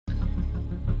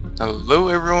Hello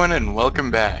everyone and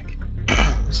welcome back.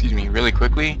 Excuse me, really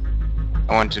quickly,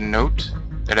 I want to note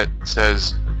that it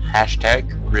says hashtag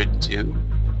grid2,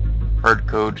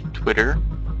 hardcode Twitter,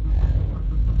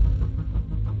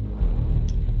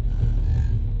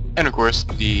 and of course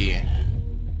the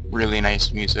really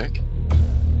nice music.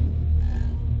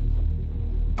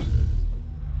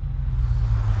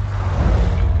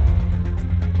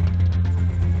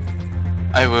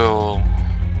 I will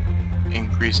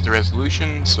increase the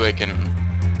resolution so I can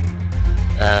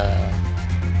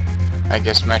I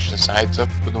guess match the sides up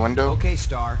with the window. Okay,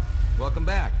 Star. Welcome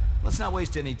back. Let's not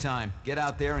waste any time. Get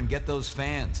out there and get those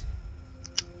fans.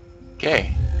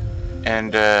 Okay.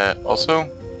 And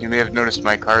also, you may have noticed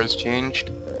my car has changed.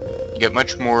 You get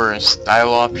much more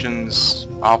style options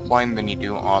offline than you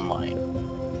do online.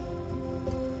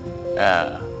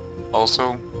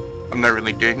 Also, I'm not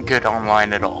really doing good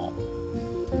online at all.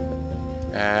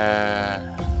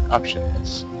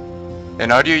 Options.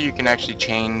 In audio, you can actually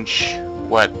change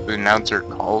what the announcer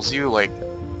calls you, like,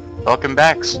 welcome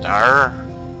back, Star.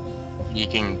 He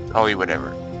can call you whatever.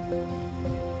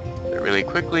 But really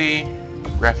quickly,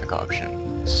 graphic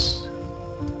options.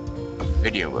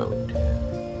 Video mode.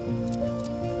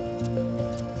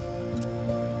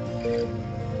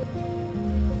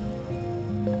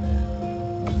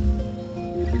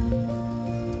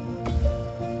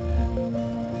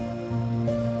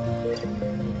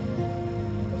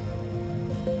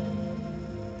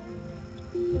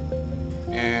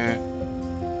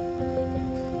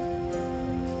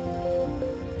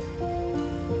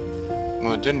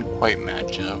 Well, it didn't quite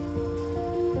match up.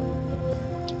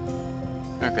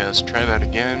 Okay, let's try that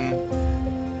again.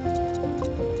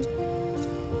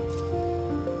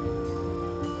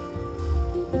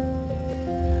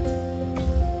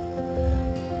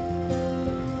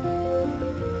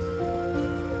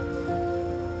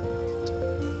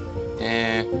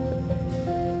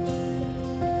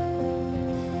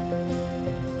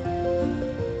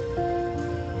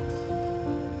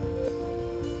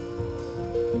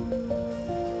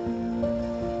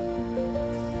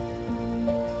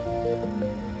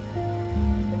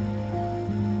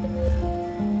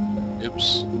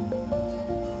 Oops.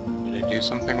 Did I do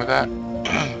something with that?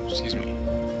 Excuse me.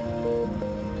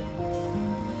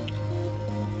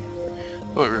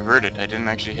 Oh, it reverted. I didn't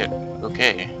actually hit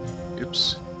OK.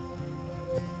 Oops.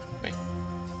 Wait.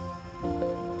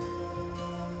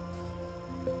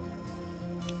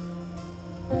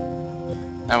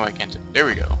 Now I can't. There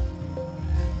we go.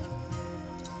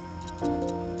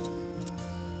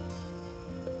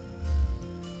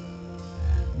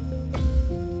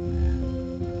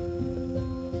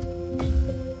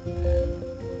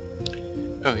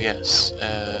 Oh yes,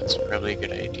 that's probably a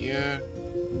good idea.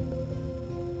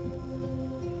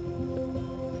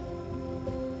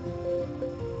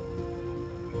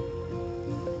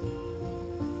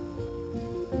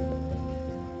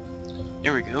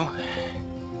 There we go.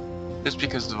 Just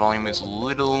because the volume is a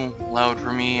little loud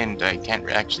for me and I can't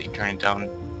actually turn it down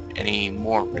any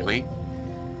more really.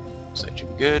 So that should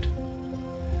be good.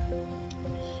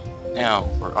 Now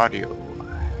for audio,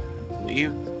 I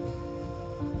believe.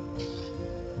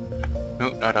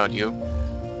 Nope, not audio.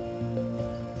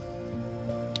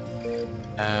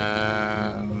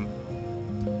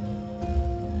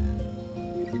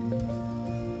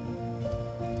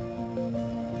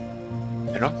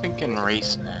 I don't think in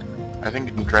race net. I think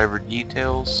in driver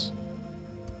details.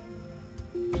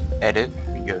 Edit,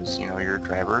 because, you know, you're a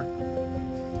driver.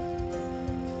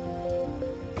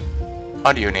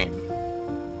 Audio name.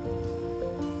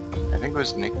 I think it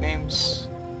was nicknames.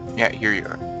 Yeah, here you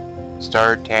are.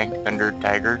 Star, Tank, Thunder,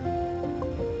 Tiger.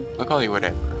 I'll call you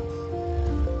whatever.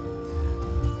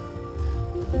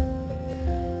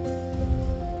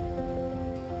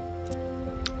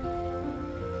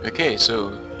 Okay,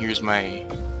 so here's my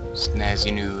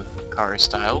snazzy new car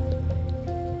style.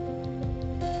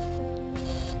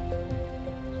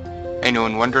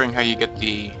 Anyone wondering how you get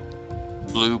the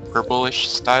blue purplish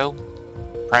style?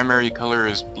 Primary color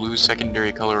is blue,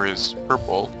 secondary color is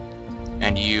purple,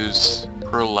 and you use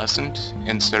pearlescent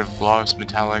instead of gloss,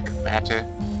 metallic, matte,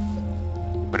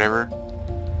 whatever.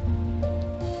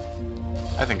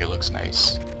 I think it looks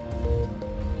nice.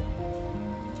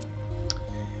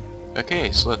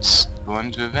 Okay, so let's go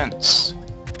into events.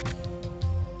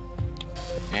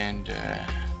 And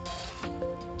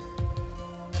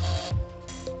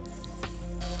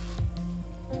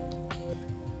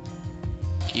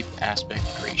keep aspect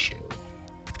ratio.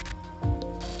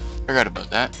 Forgot about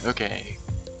that. Okay.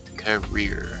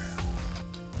 Career.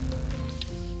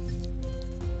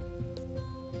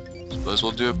 Suppose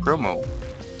we'll do a promo.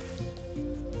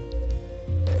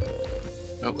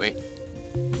 Oh wait.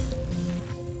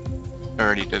 I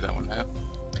already did that one, huh?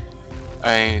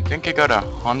 I think I got a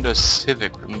Honda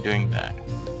Civic from doing that.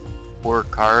 Poor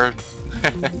car.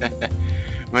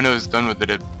 When I was done with it,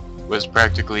 it was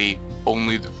practically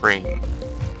only the frame.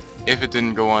 If it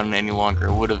didn't go on any longer,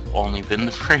 it would have only been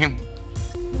the frame.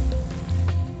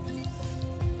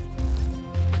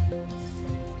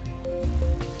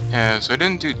 So I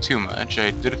didn't do too much.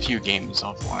 I did a few games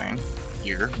offline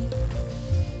here.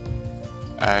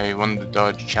 I won the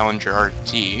Dodge Challenger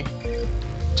RT.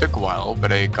 Took a while,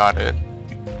 but I got it.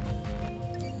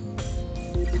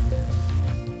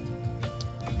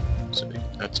 So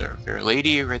that's our fair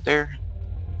lady right there.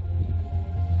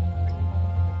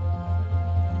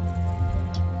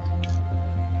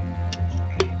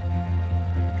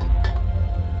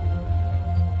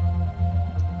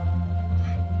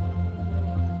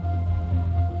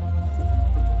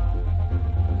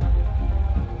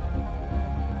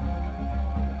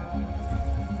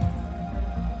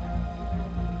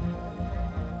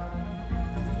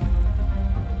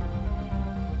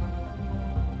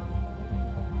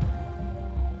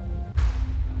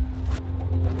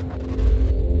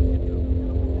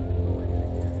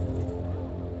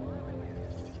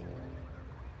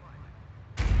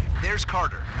 There's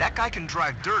Carter. That guy can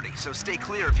drive dirty, so stay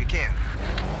clear if you can.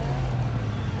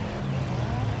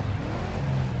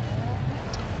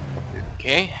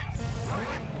 Okay.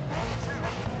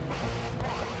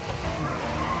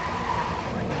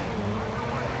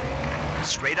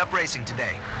 Straight up racing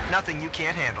today. Nothing you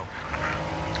can't handle.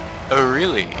 Oh,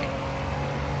 really?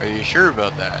 Are you sure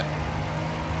about that?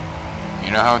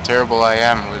 You know how terrible I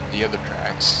am with the other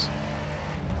tracks.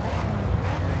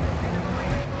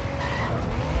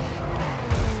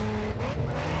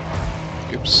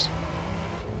 Oops.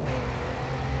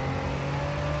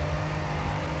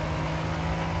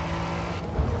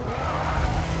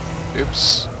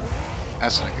 Oops.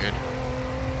 That's not good.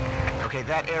 Okay,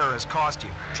 that error has cost you.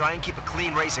 Try and keep a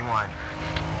clean racing line.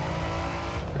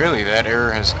 Really, that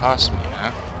error has cost me,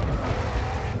 huh?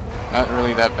 Not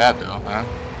really that bad though, huh?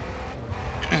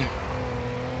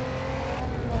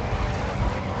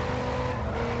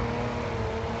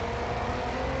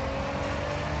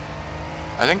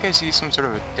 I think I see some sort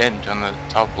of a dent on the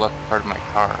top left part of my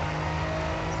car.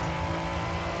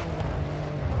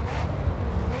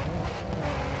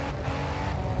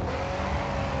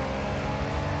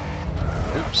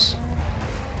 Oops.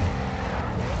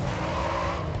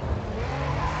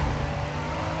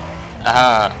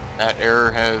 Ah, that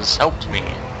error has helped me.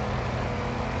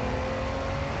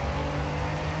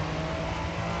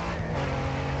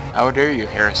 How dare you,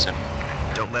 Harrison?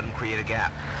 Don't let him create a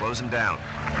gap. Close him down.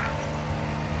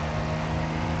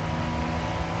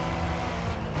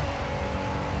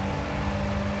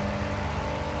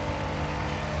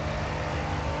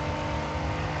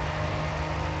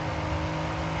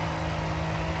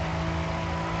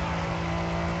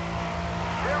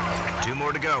 Two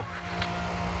more to go.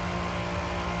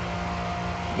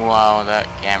 Wow, that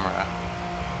camera.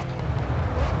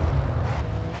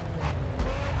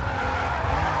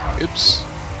 Oops.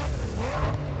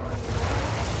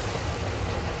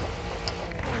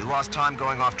 You lost time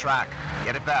going off track.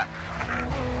 Get it back.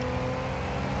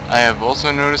 I have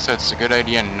also noticed that it's a good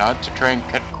idea not to try and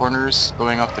cut corners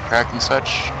going off the track and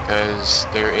such, because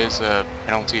there is a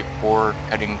penalty for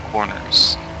cutting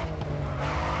corners.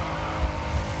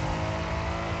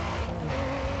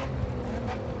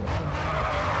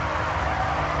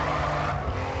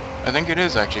 I think it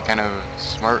is actually kind of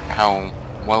smart how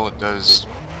well it does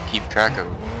keep track of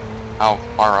how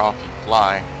far off you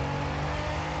fly.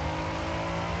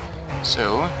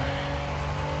 So,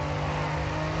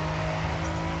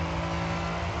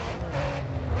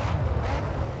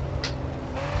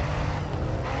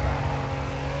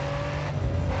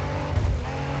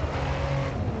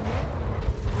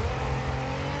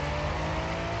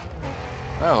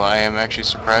 well, I am actually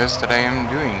surprised that I am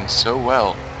doing so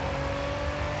well.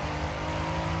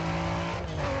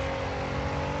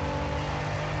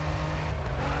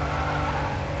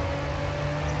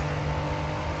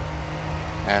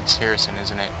 That's Harrison,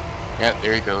 isn't it? Yeah,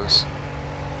 there he goes.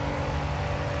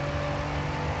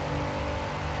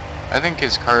 I think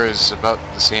his car is about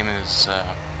the same as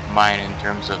mine in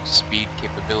terms of speed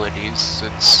capabilities.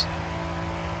 It's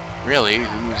really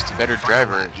who's the better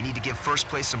driver. You need to give first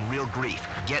place some real grief.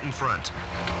 Get in front.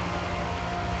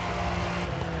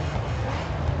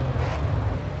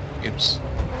 Oops.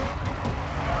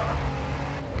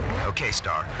 Okay,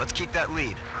 Star. Let's keep that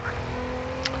lead.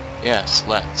 Yes,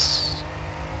 let's.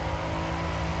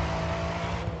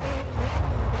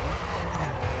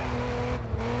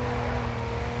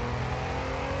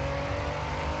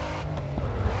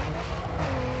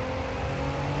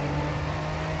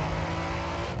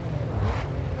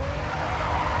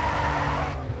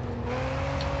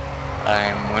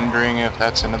 wondering if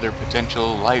that's another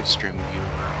potential live stream viewer.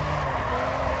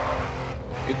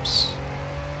 Oops.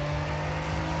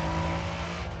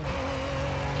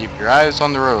 Keep your eyes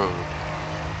on the road.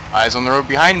 Eyes on the road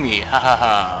behind me, ha ha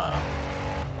ha.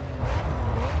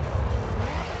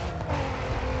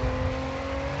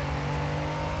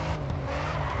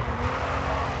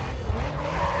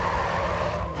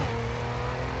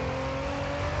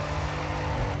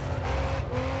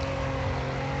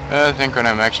 I think when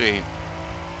I'm actually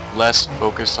less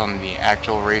focused on the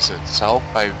actual race itself,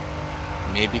 I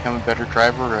may become a better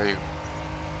driver. I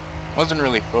wasn't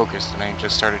really focused and I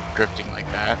just started drifting like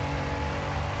that.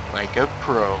 Like a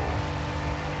pro.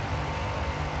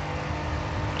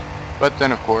 But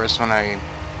then of course when I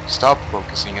stop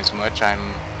focusing as much,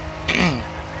 I'm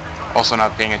also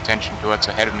not paying attention to what's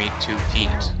ahead of me 2 feet.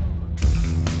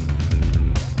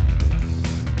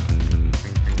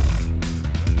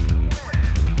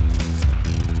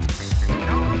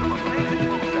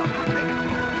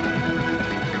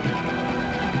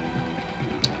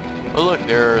 Oh look,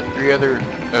 there are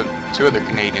two other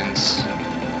Canadians.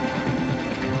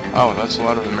 Oh, that's a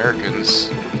lot of Americans.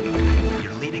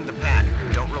 You're leading the pack.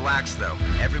 Don't relax, though.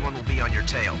 Everyone will be on your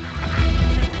tail.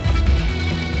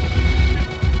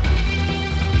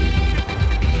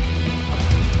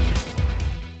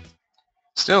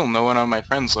 Still, no one on my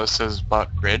friends list has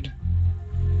bought Grid.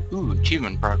 Ooh,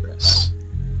 achievement progress.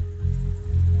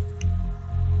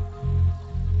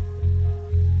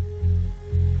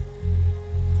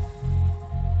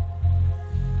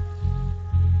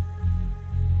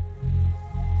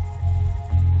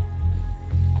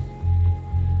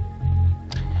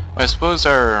 I suppose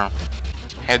our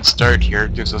head start here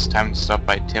gives us time to stop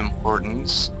by Tim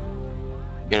Hortons,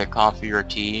 get a coffee or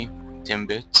tea,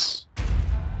 Timbits,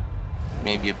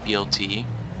 maybe a BLT.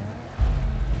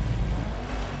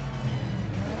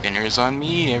 Dinner's on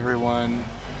me, everyone.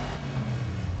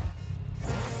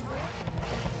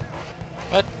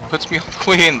 That puts me all the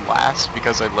way in last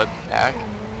because I led the pack.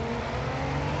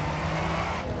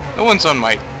 No one's on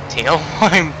my tail.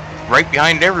 I'm right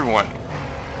behind everyone.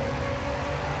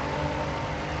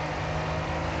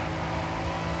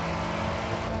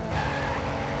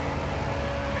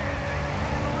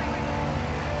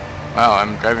 Wow,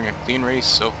 I'm driving a clean race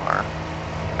so far.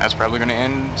 That's probably going to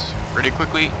end pretty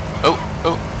quickly. Oh,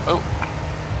 oh, oh.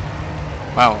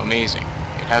 Wow, amazing.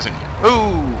 It hasn't yet.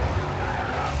 Oh!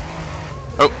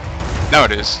 Oh, now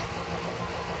it is.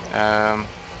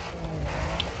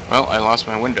 Well, I lost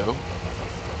my window.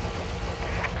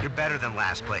 You're better than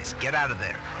last place. Get out of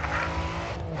there.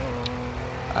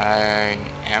 I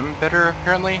am better,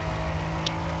 apparently?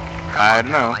 I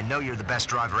don't know. I know you're the best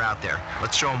driver out there.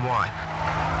 Let's show him why.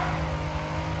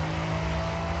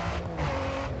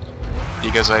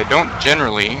 Because I don't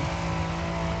generally... You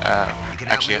can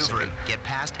actually, yes, outmaneuver I him, get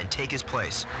past, and take his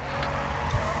place.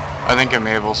 I think I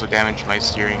may have also damaged my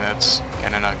steering. That's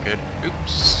kinda not good.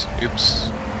 Oops. Oops.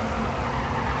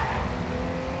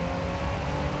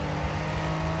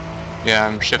 Yeah,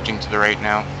 I'm shifting to the right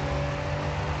now.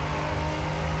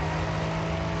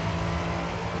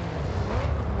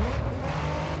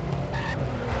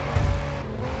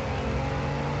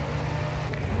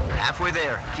 Halfway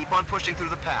there. Keep on pushing through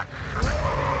the pack.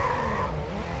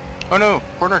 Oh no!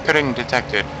 Corner cutting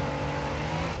detected.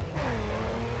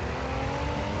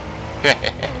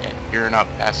 You're not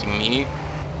passing me.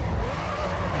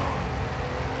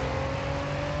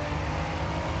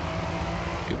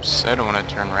 Oops, I don't want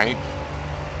to turn right.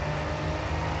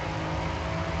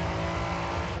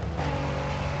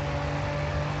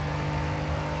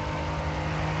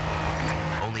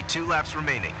 Only 2 laps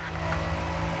remaining.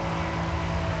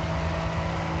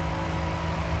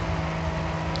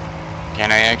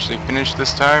 Can I actually finish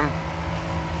this time?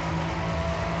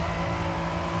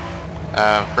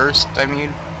 First, I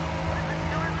mean.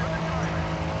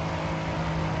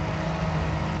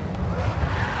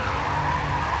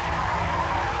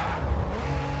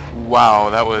 Wow,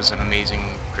 that was an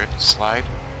amazing drift slide.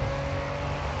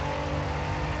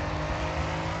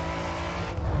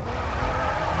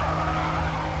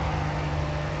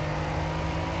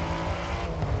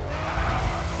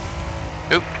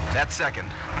 Oop. That's second.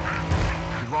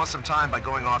 You lost some time by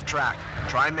going off track.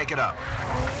 Try and make it up.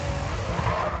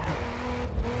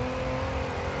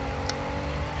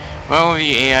 Well,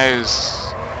 the AI is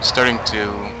starting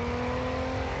to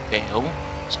fail.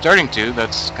 Starting to,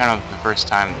 that's kind of the first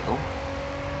time though.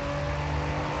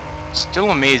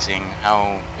 Still amazing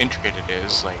how intricate it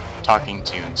is, like talking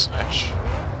to you and such.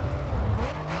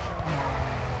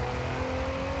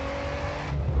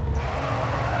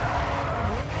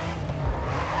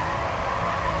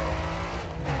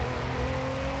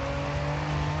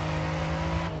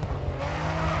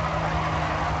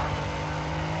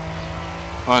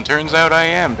 Well, it turns out I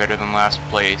am better than last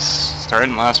place. Start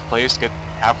in last place, get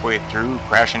halfway through,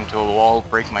 crash into a wall,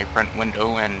 break my front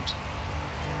window, and...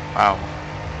 wow.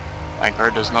 My car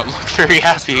does not look very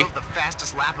happy. Drove the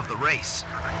fastest lap of the race.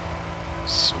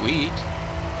 Sweet.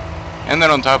 And then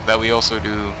on top of that, we also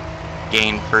do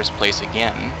gain first place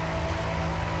again.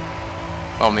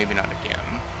 Well, maybe not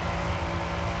again.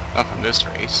 Not from this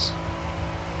race.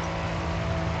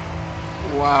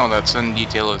 Wow, that sun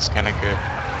detail is kind of good.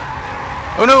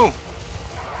 Oh no!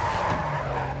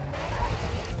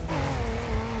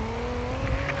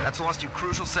 That's lost you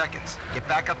crucial seconds. Get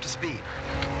back up to speed.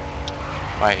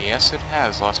 Why, yes, it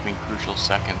has lost me crucial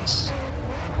seconds.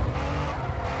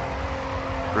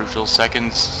 Crucial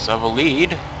seconds of a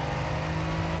lead.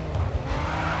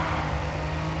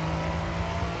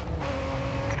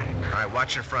 Alright,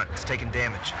 watch your front. It's taking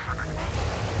damage.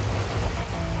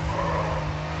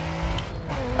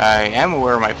 I am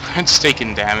aware my friend's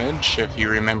taken damage, if you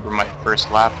remember my first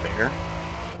lap there.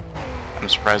 I'm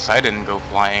surprised I didn't go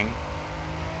flying.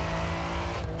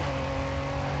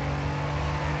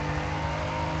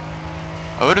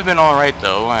 I would have been alright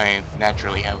though, I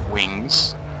naturally have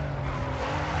wings.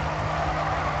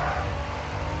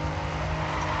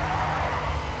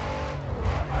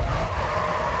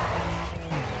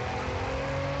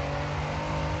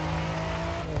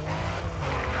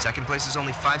 Second place is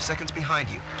only 5 seconds behind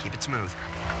you. Keep it smooth.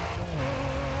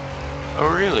 Oh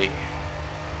really?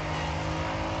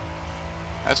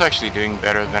 That's actually doing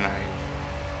better than I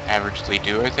averagely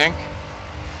do, I think.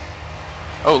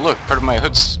 Oh look, part of my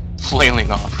hood's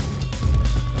flailing off.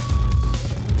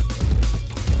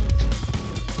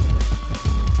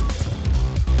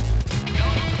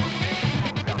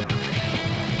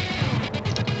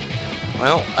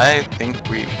 Well, I think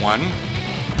we won.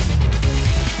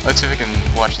 Let's see if I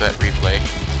can watch that replay.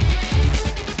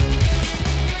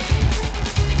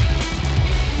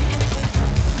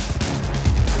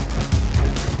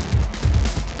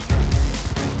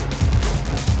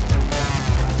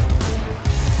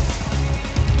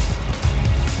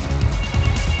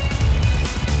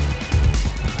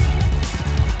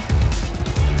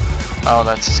 Oh,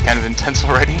 that's kind of intense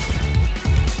already.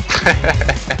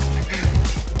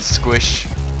 Squish.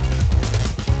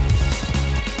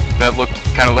 That looked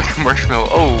kind of like a marshmallow.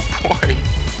 Oh boy.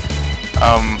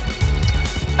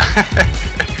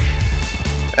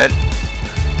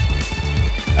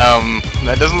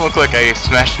 That doesn't look like I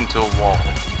smashed into a wall.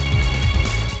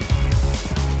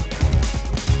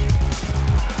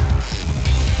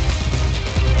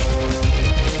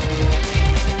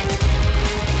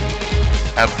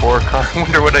 That poor car. I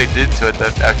wonder what I did to it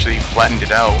that actually flattened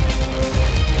it out.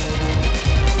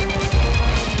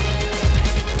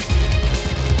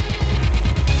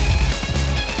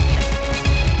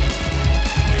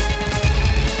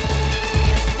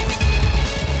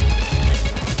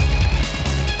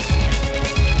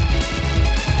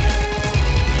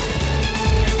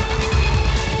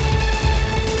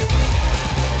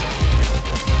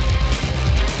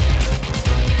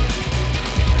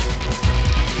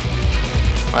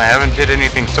 I haven't hit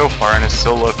anything so far and it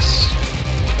still looks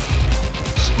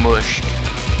smushed.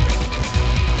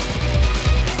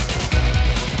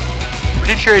 I'm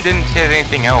pretty sure I didn't hit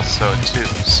anything else though too,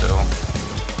 so...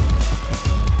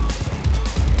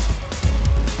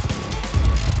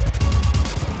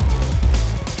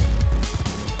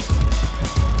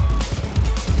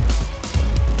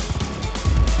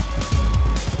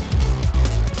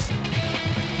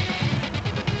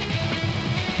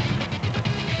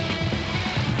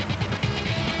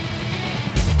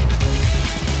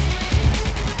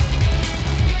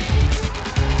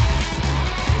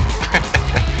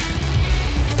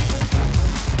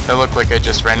 That looked like I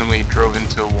just randomly drove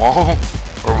into a wall,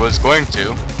 or was going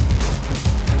to.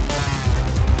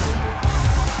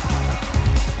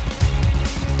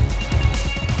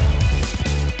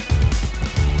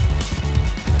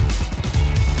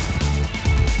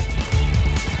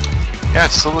 Yeah,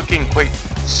 it's still looking quite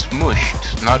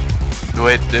smushed, not the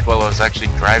way it did while I was actually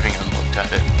driving and looked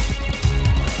at it.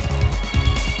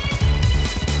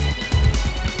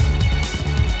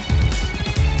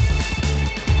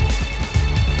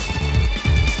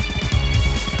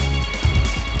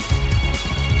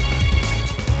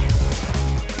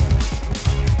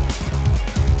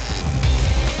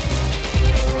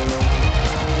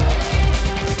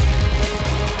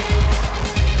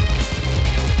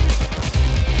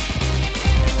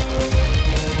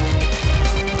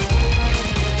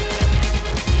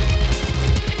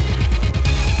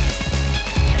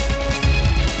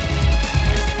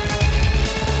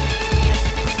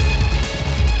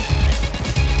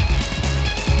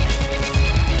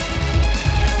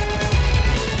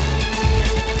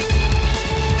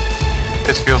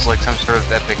 This feels like some sort of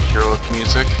epic heroic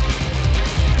music.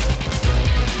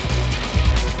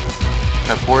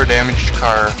 A poor damaged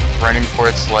car running for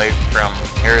its life from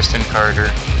Harrison Carter.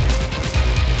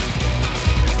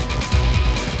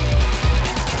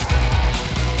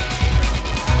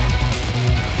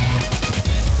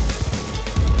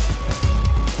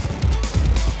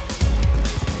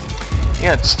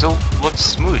 Yeah, it still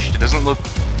looks smooshed. It doesn't look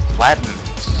flattened.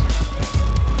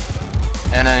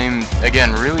 And I'm,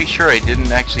 again, really sure I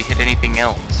didn't actually hit anything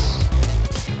else.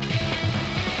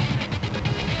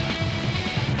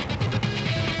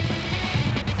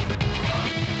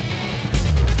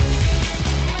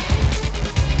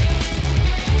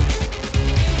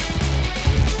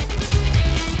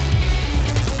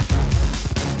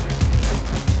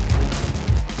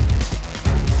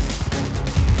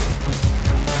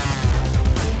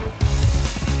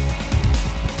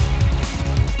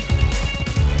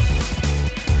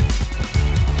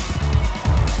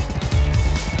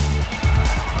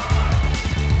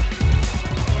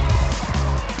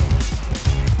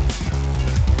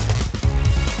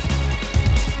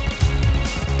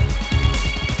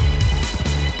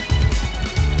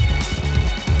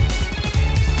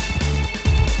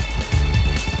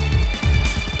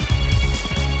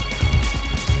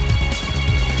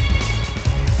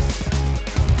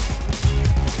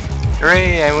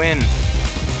 Hooray, I win!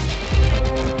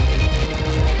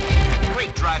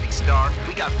 Great driving, Star.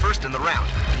 We got first in the round.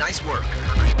 Nice work.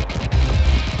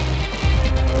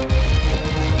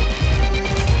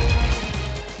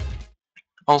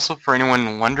 Also, for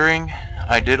anyone wondering,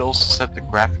 I did also set the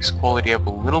graphics quality up a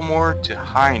little more to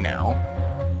high now.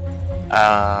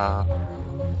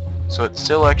 So it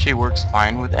still actually works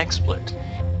fine with XSplit.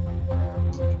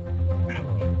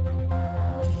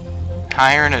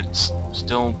 Higher and it's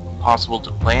still possible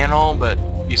to play and all, but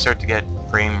you start to get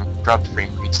dropped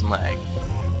frame rates and lag.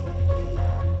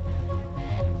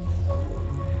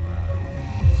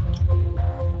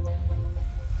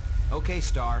 Okay,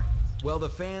 Star. Well, the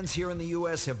fans here in the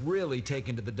US have really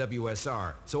taken to the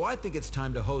WSR, so I think it's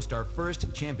time to host our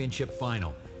first championship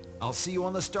final. I'll see you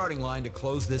on the starting line to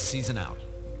close this season out.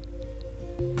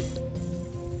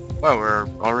 Well, we're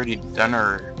already done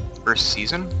our first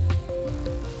season?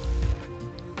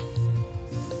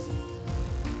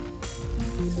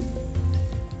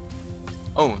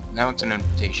 Oh, now it's an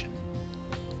invitation.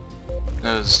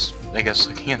 I was, I guess,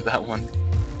 looking at that one.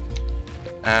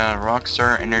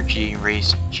 Rockstar Energy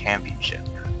Race Championship.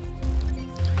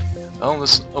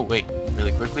 Oh, wait,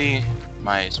 really quickly,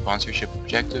 my sponsorship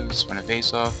objectives, win a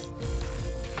face-off.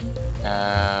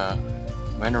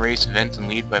 Win a race event and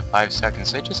lead by 5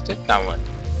 seconds. I just did that one.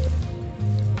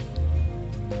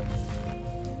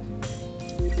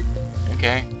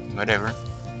 Okay, whatever.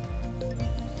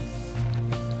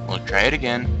 We'll try it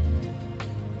again.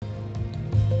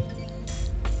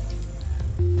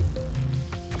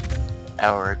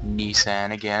 Our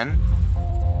Nissan again.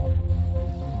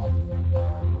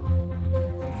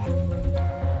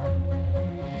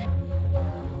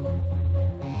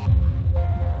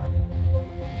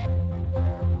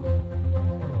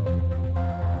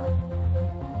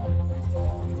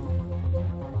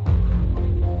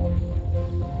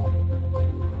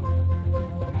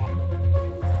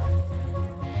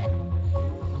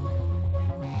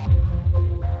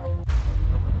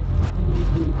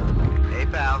 Hey,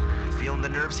 pal. Feeling the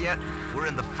nerves yet? We're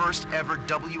in the first ever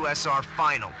WSR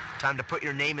final. Time to put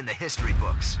your name in the history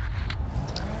books.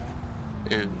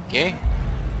 Okay.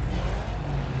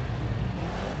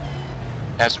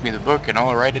 Pass me the book and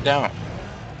I'll write it down.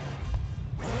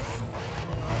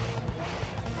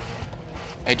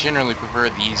 I generally prefer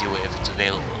the easy way if it's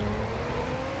available.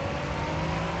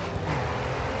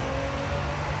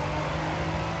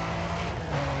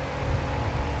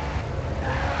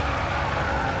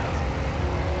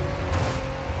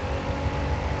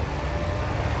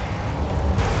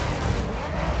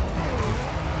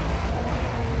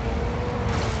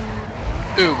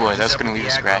 Oh boy, that's gonna leave a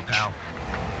scratch.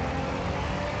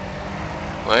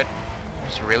 What?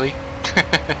 Just really?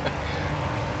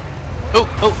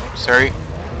 Oh, sorry.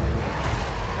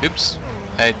 Oops.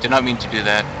 I did not mean to do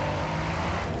that.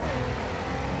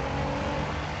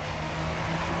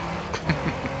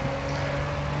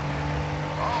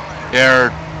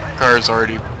 Yeah, our car's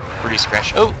already pretty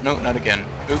scratched. Oh, no, not again.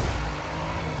 Oop.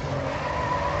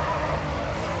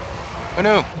 Oh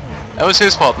no! That was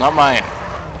his fault, not mine.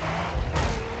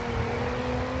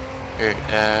 Here,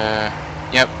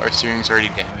 yep, our steering's already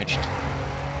damaged.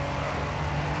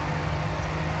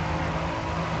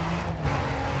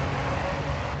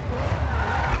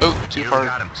 Oh, too far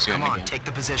soon Come on, again. take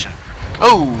the position.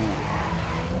 Oh!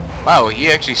 Wow,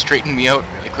 he actually straightened me out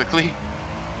really quickly.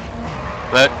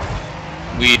 But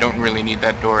we don't really need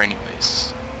that door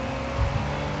anyways.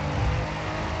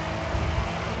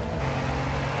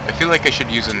 I feel like I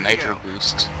should use a nitro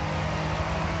boost.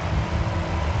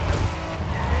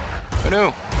 Oh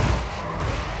no!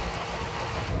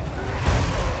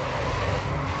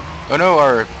 Oh no,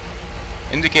 our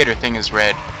indicator thing is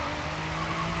red.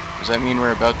 Does that mean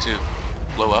we're about to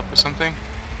blow up or something?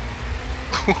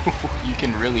 You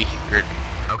can really hear it.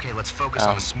 Okay, let's focus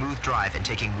on a smooth drive and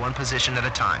taking one position at a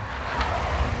time.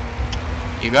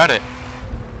 You got it.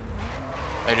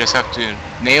 I just have to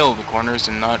nail the corners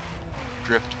and not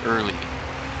drift early.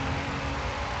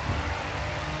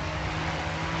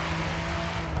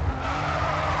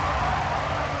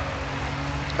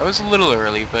 I was a little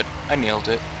early, but I nailed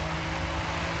it.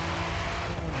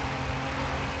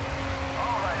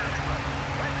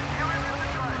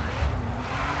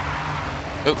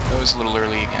 Oh, that was a little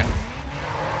early again.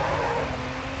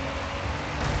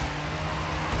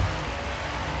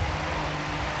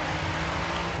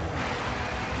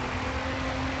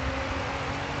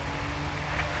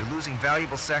 You're losing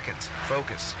valuable seconds.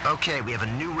 Focus. Okay, we have a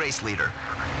new race leader.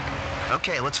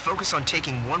 Okay, let's focus on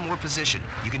taking one more position.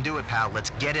 You can do it, pal.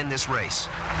 Let's get in this race.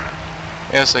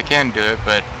 Yes, I can do it,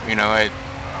 but, you know, I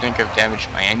think I've damaged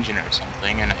my engine or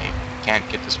something, and I can't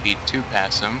get the speed to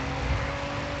pass him.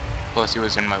 Plus, he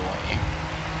was in my way.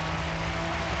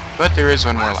 But there is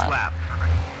one more lap.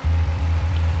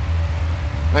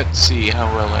 Let's see how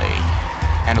well I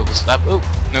handle this lap. Oh,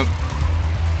 nope.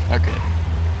 Okay.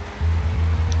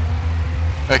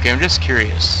 Okay, I'm just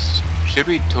curious. Should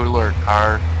we total our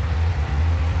car?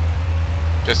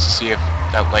 Just to see if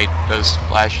that light does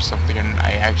flash or something and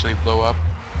I actually blow up?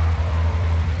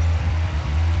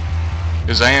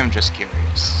 Because I am just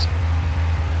curious.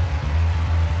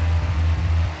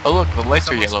 Oh look, the lights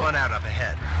are yellow. Spun out up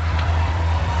ahead.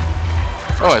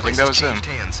 Oh, I think that was him.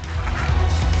 Hands.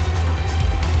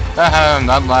 Haha, I'm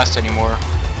not last anymore.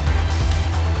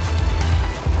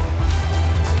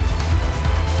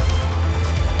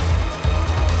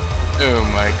 Oh,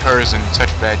 my car is in such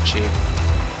bad shape.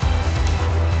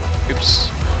 Oops.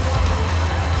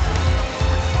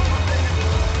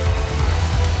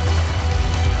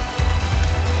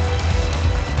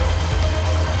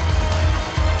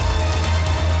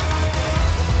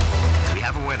 We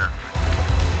have a winner.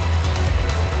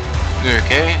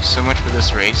 Okay, so much for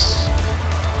this race.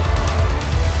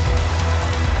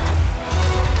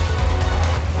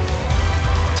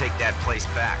 Take that place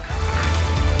back.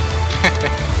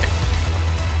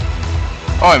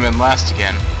 Oh, I'm in last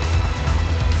again.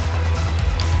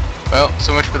 Well,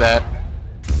 so much for that.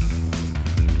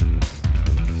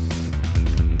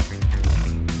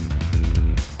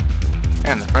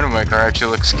 And the front of my car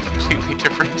actually looks completely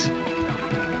different.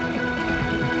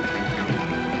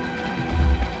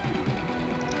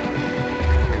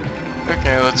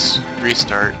 Okay, let's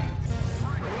restart.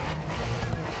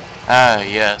 Ah,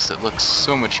 yes, it looks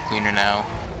so much cleaner now.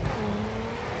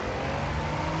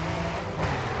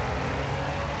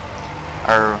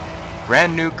 Our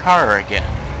brand new car again.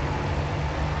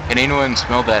 Can anyone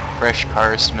smell that fresh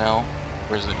car smell?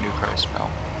 Or is it new car smell?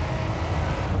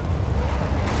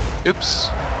 Oops.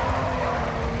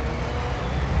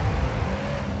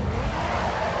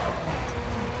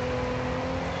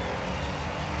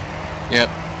 Yep,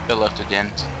 it left a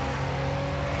dent.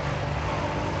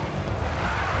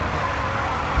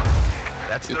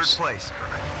 That's Oops. third place.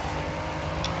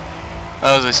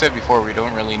 Well, as I said before, we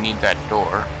don't really need that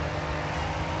door.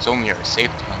 It's only our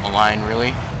safety on the line,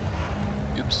 really.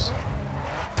 Oops.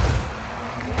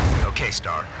 Okay,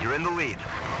 Star, you're in the lead.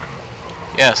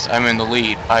 Yes, I'm in the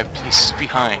lead, 5 places Don't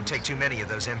behind. take too many of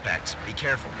those impacts. Be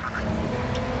careful.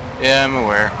 Yeah, I'm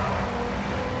aware.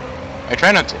 I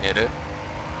try not to hit it.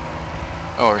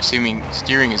 Oh, our steering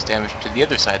is damaged to the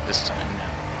other side this time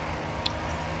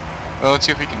now. Well, let's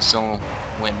see if we can still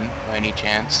win by any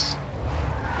chance.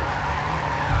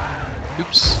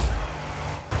 Oops.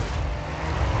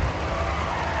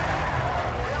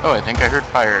 Oh, I think I heard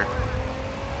fire.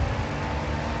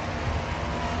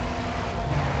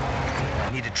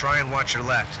 You need to try and watch your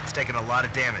left. It's taking a lot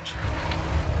of damage.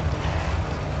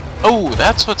 Oh,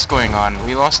 that's what's going on.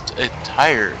 We lost a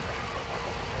tire.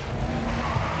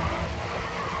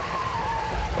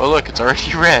 Oh look, it's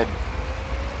already red.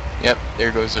 Yep,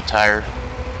 there goes the tire.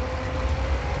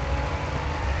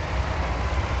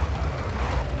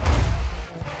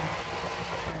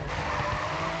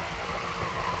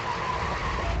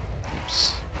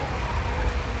 Oops.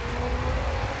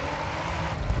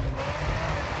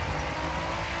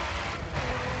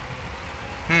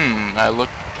 I look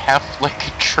half like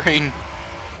a train.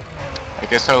 I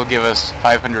guess that'll give us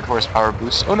 500 horsepower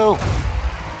boost. Oh no!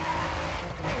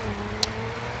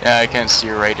 Yeah, I can't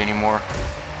steer right anymore.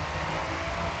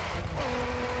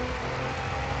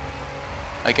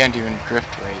 I can't even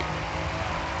drift right.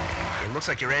 It looks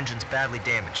like your engine's badly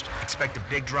damaged. Expect a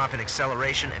big drop in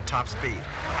acceleration and top speed.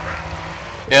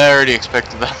 Yeah, I already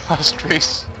expected that last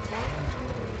race.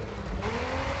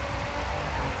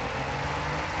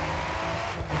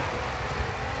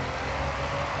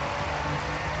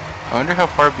 I wonder how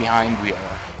far behind we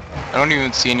are. I don't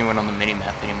even see anyone on the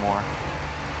minimap anymore.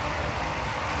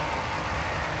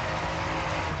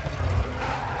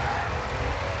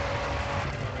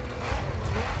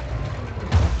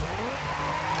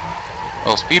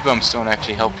 Well, speed bumps don't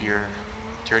actually help your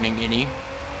turning any.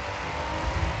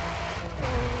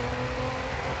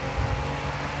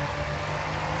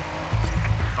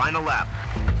 Final lap.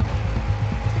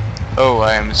 Oh,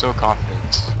 I am so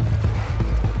confident.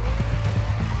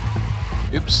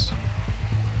 Oops.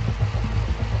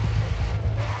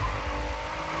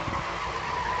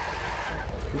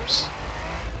 Oops.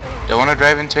 Don't want to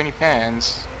drive into any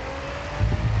fans.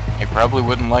 I probably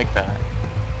wouldn't like that.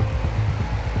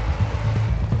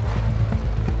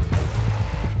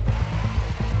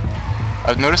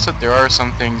 I've noticed that there are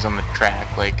some things on the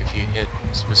track, like if you hit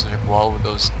a specific wall with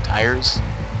those tires,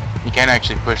 you can't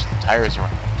actually push the tires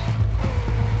around.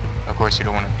 Of course, you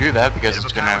don't want to do that because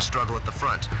it's gonna... power struggle at the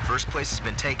front. First place has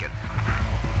been taken.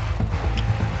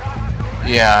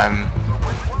 Yeah,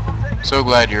 I'm so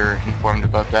glad you're informed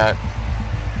about that.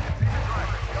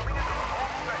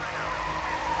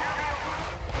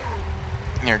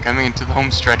 You're coming into the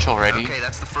home stretch already. Okay,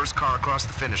 that's the first car across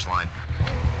the finish line.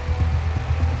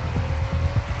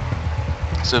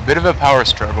 It's a bit of a power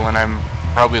struggle, and I'm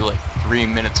probably like 3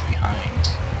 minutes behind.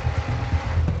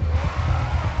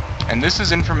 And this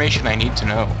is information I need to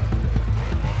know.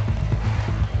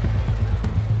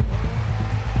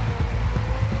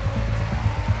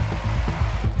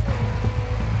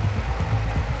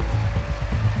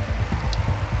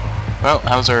 Well,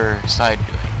 how's our side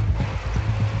doing?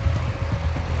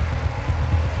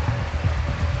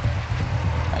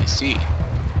 I see.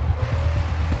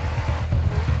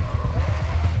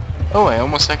 Oh, I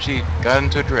almost actually got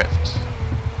into a drift.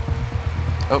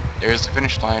 Oh, there's the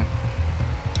finish line.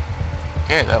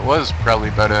 Okay, that was probably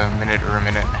about a minute or a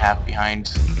minute and a half behind.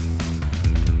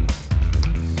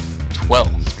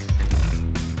 12.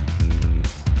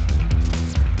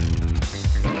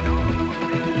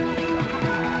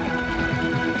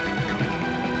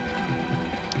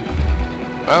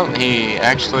 Well, he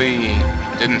actually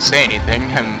didn't say anything.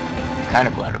 I'm kind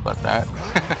of glad about that.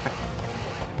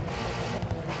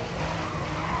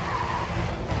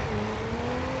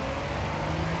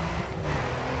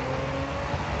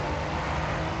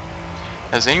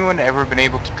 Has anyone ever been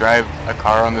able to drive a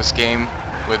car on this game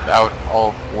without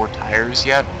all 4 tires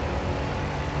yet?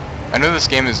 I know this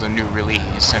game is a new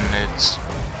release and it's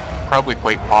probably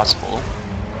quite possible.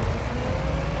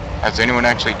 Has anyone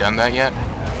actually done that yet?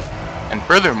 And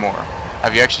furthermore,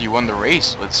 have you actually won the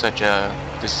race with such a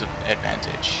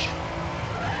disadvantage?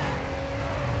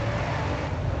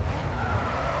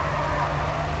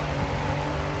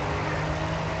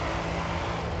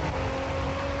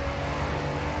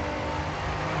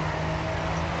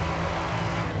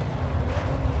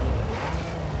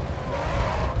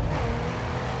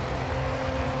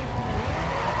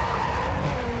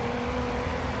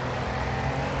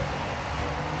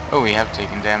 Oh, we have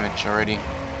taken damage already.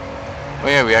 Oh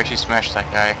yeah, we actually smashed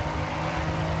that guy.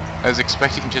 I was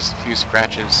expecting just a few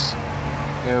scratches.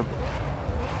 Nope.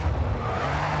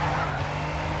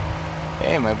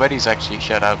 Hey, my buddy's actually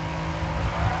shut up.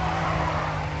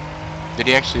 Did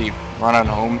he actually run on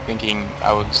home thinking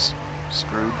I was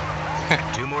screwed?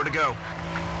 2 more to go.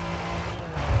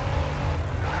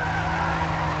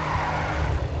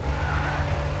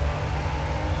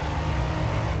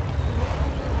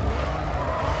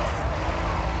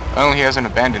 Well, he hasn't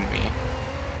abandoned me.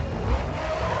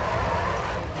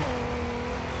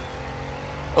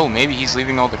 Oh, maybe he's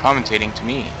leaving all the commentating to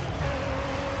me.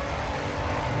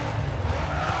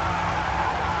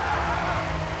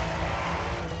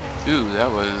 Ooh, that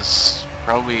was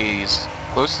probably as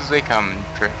close as they come,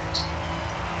 tripped.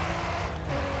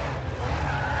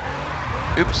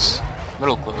 Oops, a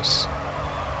little close.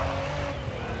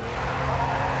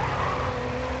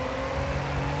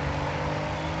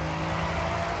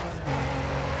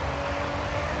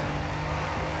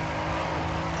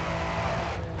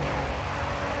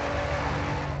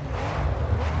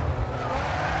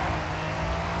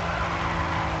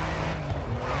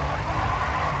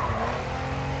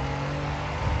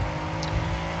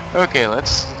 Okay,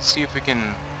 let's see if we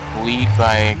can lead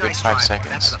by a good Nice 5 drive. seconds.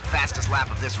 That's the fastest lap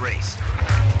of this race.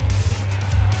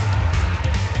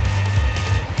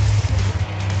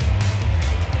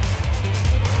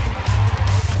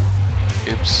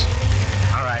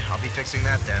 fixing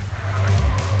that then.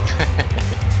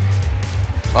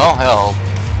 Well, hell.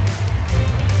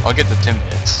 I'll get the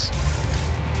Timbits.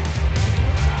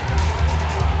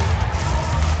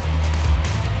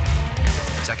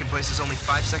 Second place is only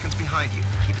 5 seconds behind you.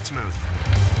 Keep it smooth.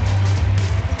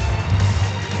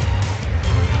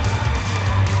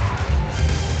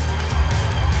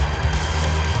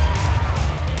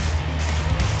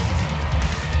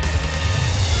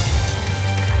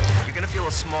 You're gonna feel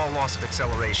a small loss of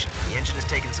acceleration. The engine has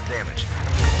taken some damage.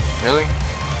 Really?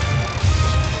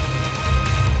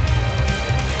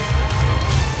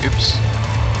 Oops.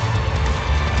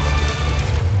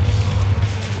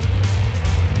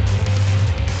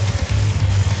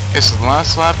 This is the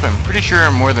last lap. I'm pretty sure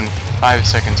I'm more than 5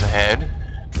 seconds ahead.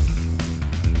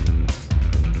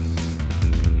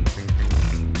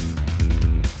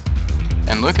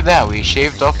 And look at that, we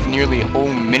shaved off nearly a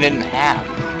whole minute and a half.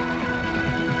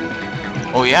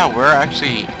 Oh yeah, we're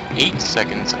actually 8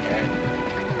 seconds ahead.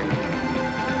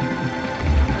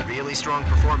 Really strong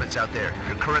performance out there.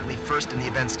 You're currently first in the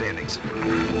event standings.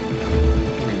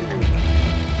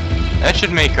 That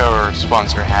should make our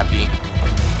sponsor happy.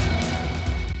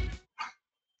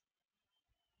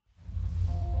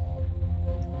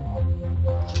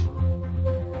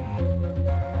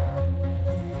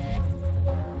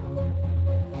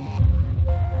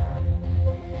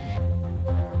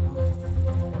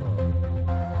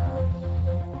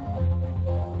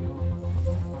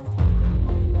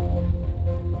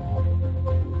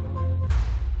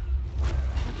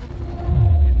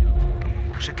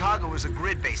 Chicago is a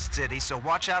grid-based city, so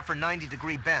watch out for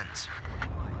 90-degree bends.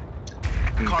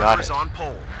 Got Carter is it. on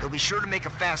pole. He'll be sure to make a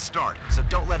fast start, so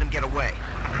don't let him get away.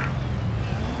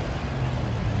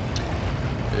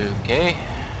 Okay.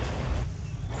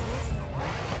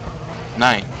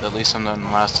 9th, at least I'm not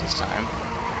last this time.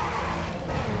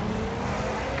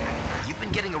 You've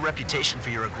been getting a reputation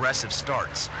for your aggressive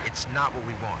starts. It's not what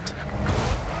we want.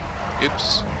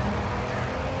 Oops.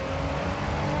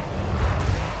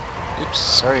 Oops,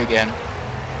 sorry again.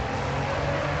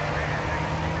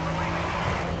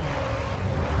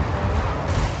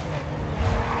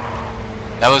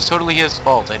 That was totally his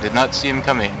fault. I did not see him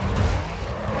coming.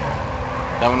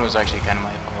 That one was actually kind of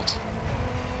my fault.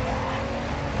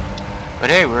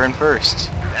 But hey, we're in first.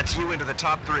 That's you into the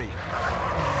top 3.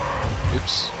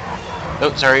 Oops.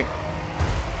 Oh, sorry.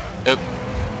 Oop.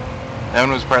 That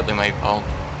one was partly my fault.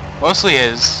 Mostly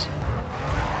his.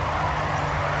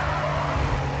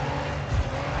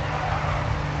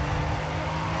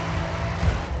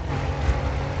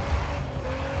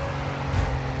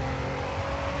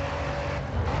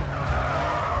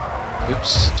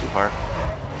 Oops, too far.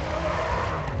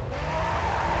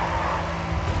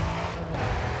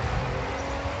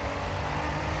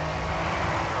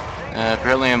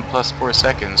 Apparently I'm plus 4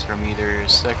 seconds from either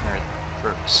second or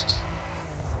first.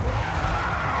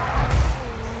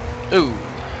 Ooh.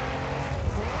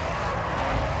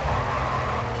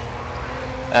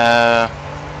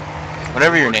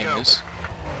 Whatever your name is.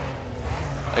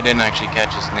 I didn't actually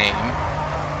catch his name.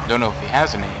 Don't know if he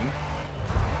has a name.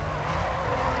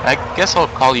 I guess I'll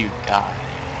call you Guy.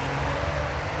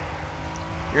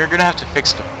 You're gonna have to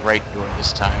fix the right door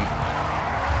this time.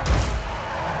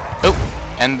 Oh,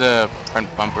 and the front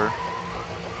bumper.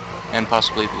 And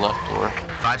possibly the left door.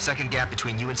 5-second gap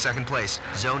between you and second place.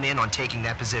 Zone in on taking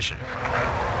that position.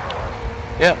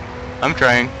 Yeah, I'm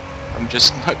trying. I'm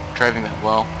just not driving that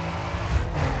well.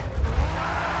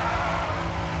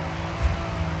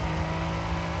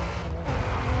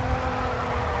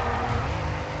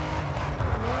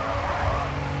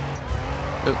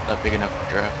 Oh, not big enough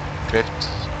for drift.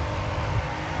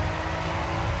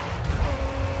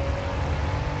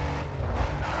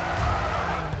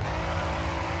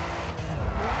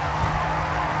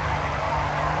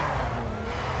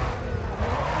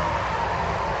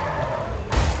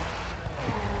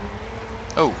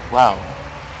 Oh, wow.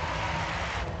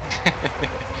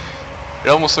 It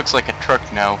almost looks like a truck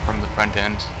now from the front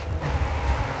end.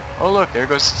 Oh look, there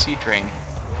goes the C-train.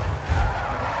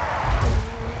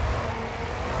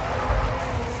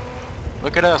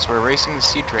 Look at us, we're racing the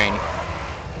C-train.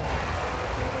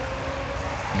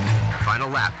 Final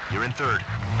lap. You're in third.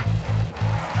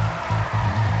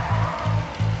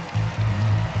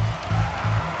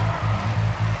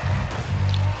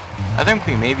 I think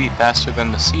we may be faster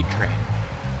than the C-train.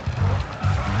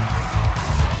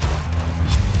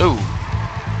 Ooh.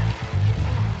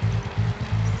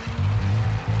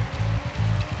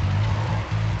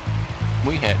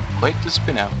 We had quite the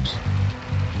spin out.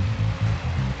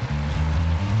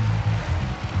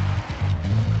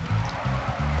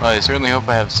 Well, I certainly hope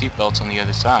I have seatbelts on the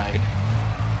other side,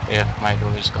 if my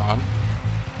door is gone.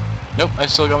 Nope, I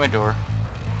still got my door.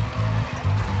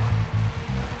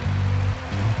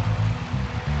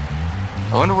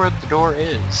 I wonder where the door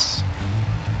is.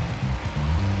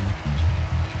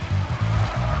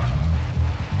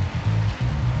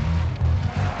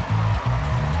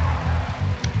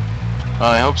 Well,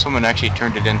 I hope someone actually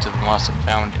turned it into the lost and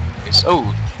found place.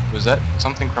 Oh, was that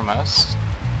something from us?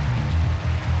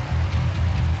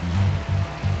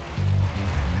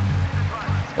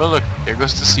 Oh look, there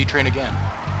goes the C train again.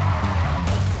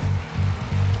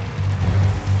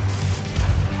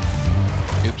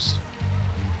 Oops.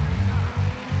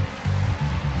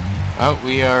 Oh,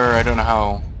 we are, I don't know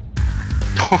how.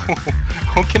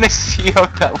 How can I see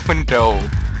out that window?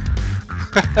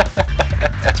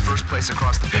 That's first place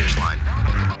across the finish line.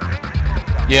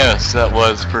 Yes, that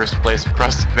was first place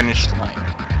across the finish line.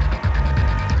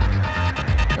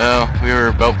 Well, we were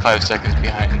about 5 seconds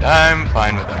behind. I'm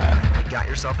fine with that. You got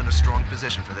yourself in a strong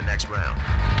position for the next round.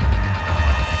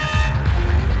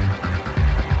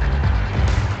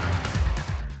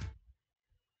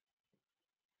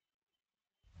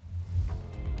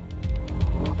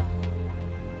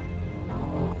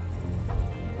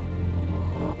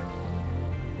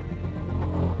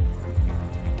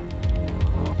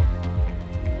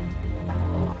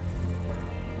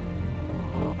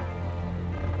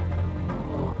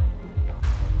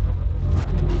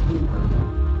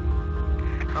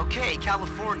 Okay,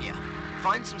 California.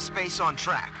 Find some space on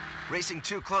track. Racing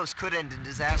too close could end in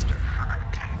disaster.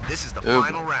 This is the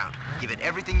final round. Give it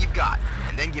everything you've got,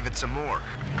 and then give it some more.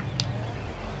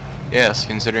 Yes,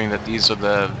 considering that these are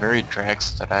the very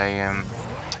tracks that I am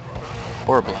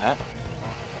horrible at.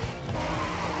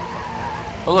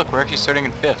 Oh look, we're actually starting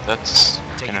in 5th. That's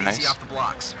kind of nice. Take it easy off the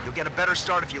blocks. You'll get a better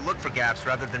start if you look for gaps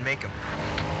rather than make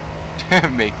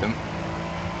them. Make them.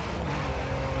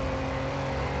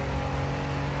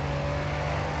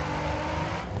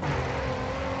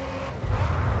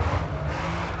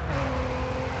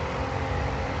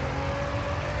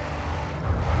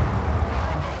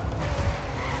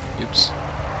 Oops.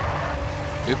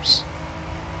 Oops.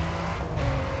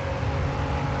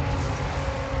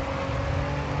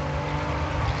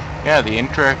 Yeah, the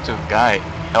interactive guide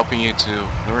helping you to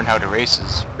learn how to race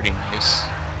is pretty nice.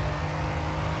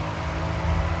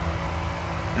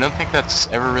 I don't think that's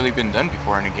ever really been done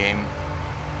before in a game.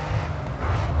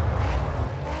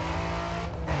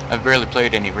 I've barely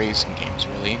played any racing games,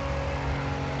 really.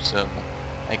 So,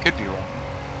 I could be wrong.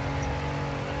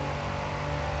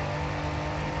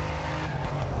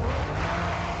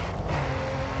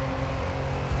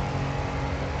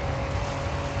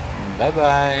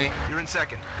 Bye-bye. You're in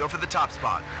second. Go for the top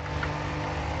spot.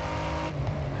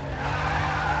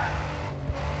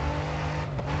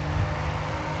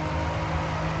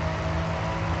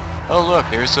 Oh look,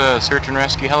 there's a search and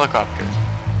rescue helicopter.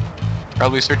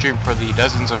 Probably searching for the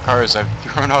dozens of cars I've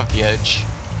thrown off the edge.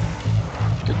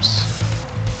 Oops.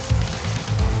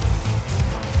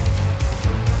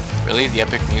 Really? The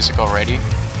epic music already?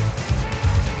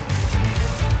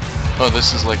 Oh,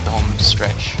 this is like the home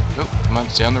stretch. Oh, come on,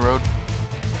 stay on the road.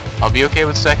 I'll be okay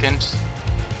with second.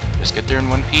 Just get there in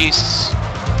one piece.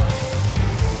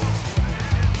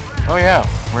 Oh yeah,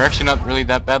 we're actually not really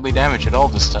that badly damaged at all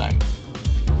this time.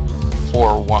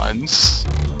 For once.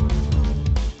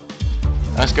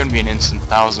 That's gonna be an instant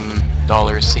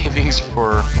 $1,000 savings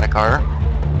for my car.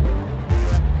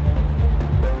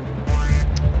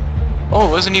 Oh,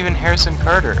 it wasn't even Harrison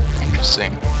Carter.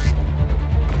 Interesting.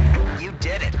 You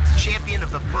did it. Champion of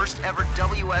the first ever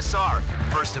WSR.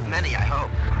 First of many, I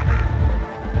hope.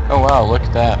 Oh wow, look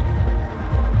at that.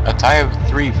 A tie of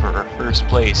 3 for first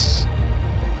place.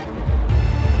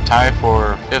 Tie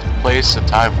for 5th place, a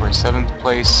tie for 7th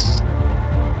place.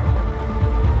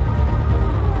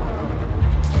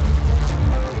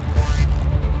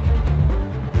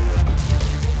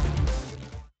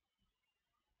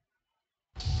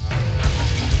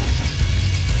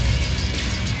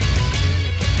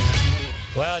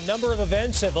 Well, a number of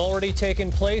events have already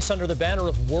taken place under the banner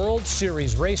of World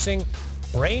Series Racing,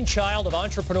 brainchild of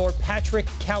entrepreneur Patrick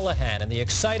Callahan. And the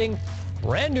exciting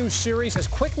brand new series has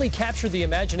quickly captured the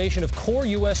imagination of core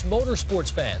U.S.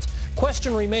 motorsports fans.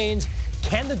 Question remains,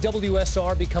 can the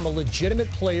WSR become a legitimate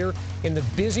player in the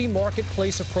busy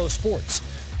marketplace of pro sports?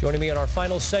 Joining me on our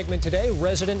final segment today,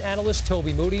 resident analyst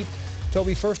Toby Moody.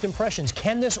 Toby, first impressions,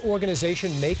 can this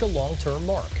organization make a long-term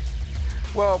mark?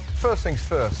 Well, first things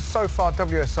first, so far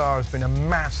WSR has been a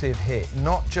massive hit,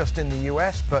 not just in the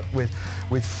US, but with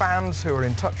fans who are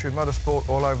in touch with motorsport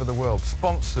all over the world,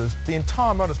 sponsors, the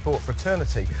entire motorsport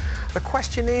fraternity. The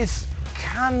question is,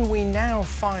 can we now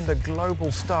find a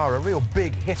global star, a real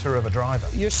big hitter of a driver?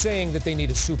 You're saying that they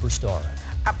need a superstar.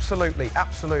 Absolutely,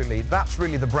 absolutely. That's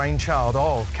really the brainchild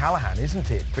of Callahan,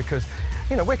 isn't it? Because,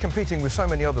 you know, we're competing with so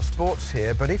many other sports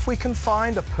here, but if we can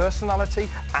find a personality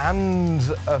and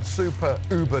a super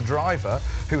uber driver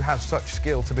who has such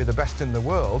skill to be the best in the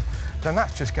world, then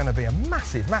that's just going to be a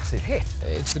massive, massive hit.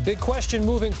 It's the big question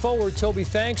moving forward, Toby.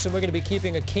 Thanks, and we're going to be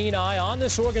keeping a keen eye on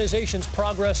this organization's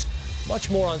progress. Much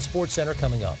more on SportsCenter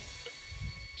coming up.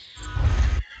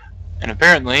 And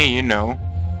apparently, you know,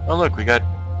 oh look, we got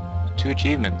 2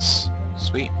 achievements.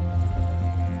 Sweet.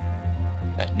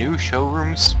 That new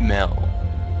showroom smell.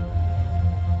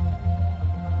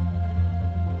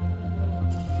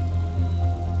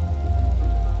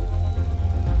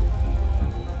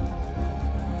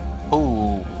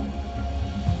 Oh.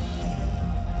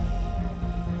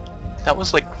 That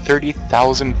was like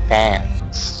 30,000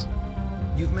 fans.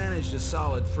 You've managed a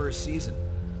solid first season.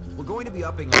 We're going to be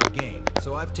upping our game,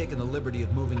 so I've taken the liberty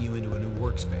of moving you into a new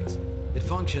workspace. It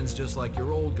functions just like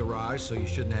your old garage, so you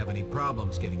shouldn't have any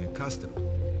problems getting accustomed.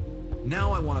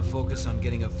 Now I want to focus on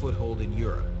getting a foothold in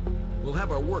Europe. We'll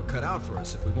have our work cut out for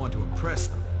us if we want to impress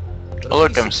them. But Oh, if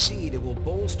look, we I'm succeed, it will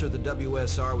bolster the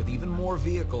WSR with even more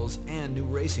vehicles and new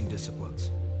racing disciplines.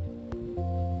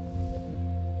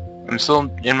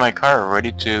 still in my car,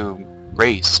 ready to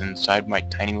race inside my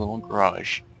tiny little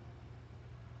garage.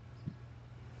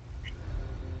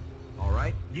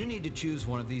 Alright, you need to choose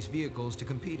one of these vehicles to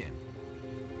compete in.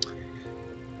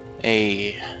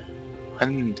 A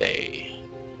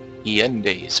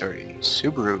sorry,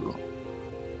 Subaru.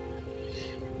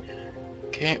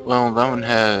 Okay, well that one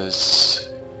has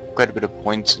quite a bit of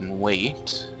points and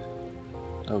weight.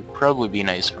 That would probably be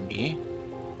nice for me.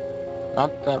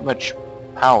 Not that much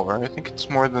power. I think it's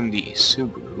more than the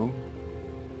Subaru.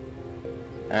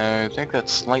 I think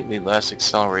that's slightly less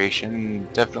acceleration,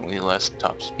 definitely less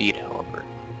top speed, however.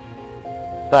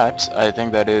 But I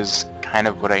think that is kind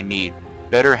of what I need.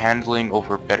 Better handling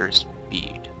over better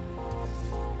speed.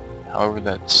 However,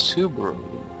 that Subaru,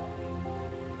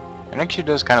 it actually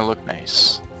does kind of look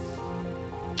nice.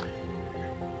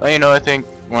 Well, you know, I think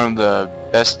one of the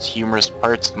best humorous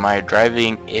parts of my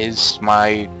driving is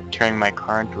my turning my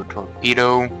car into a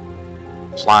torpedo,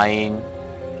 flying,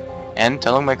 and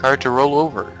telling my car to roll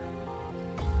over.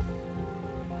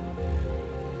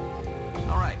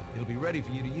 Alright, it'll be ready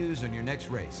for you to use on your next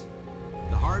race.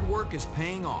 The hard work is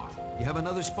paying off. You have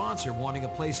another sponsor wanting a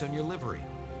place on your livery.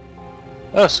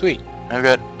 Oh, sweet. I've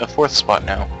got a 4th spot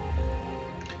now.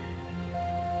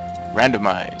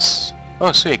 Randomize.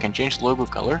 Oh, sweet, I can change the logo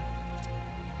color.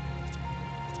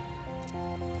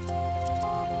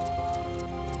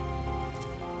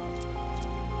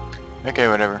 Okay,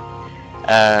 whatever.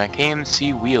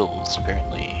 KMC wheels,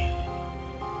 apparently.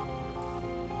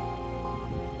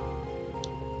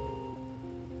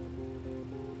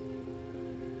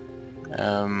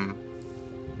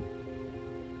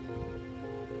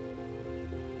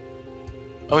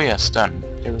 Oh yes, done.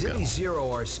 There we go. Divvy Zero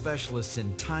are specialists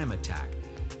in time attack.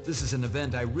 This is an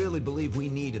event I really believe we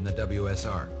need in the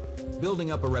WSR.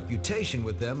 Building up a reputation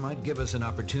with them might give us an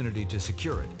opportunity to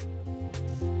secure it.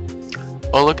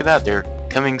 Oh, look at that, they're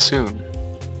coming soon.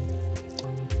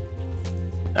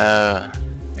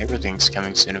 Everything's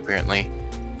coming soon, apparently.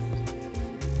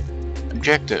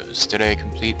 Objectives. Did I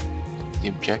complete the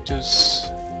objectives?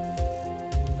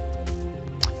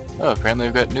 Oh, apparently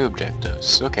I've got new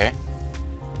objectives. Okay.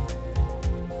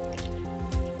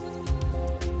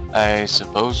 I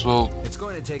suppose we'll... It's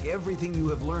going to take everything you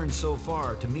have learned so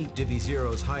far to meet Divvy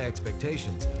Zero's high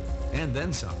expectations, and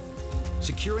then some.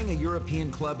 Securing a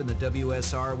European club in the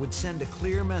WSR would send a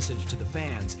clear message to the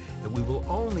fans that we will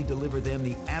only deliver them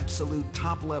the absolute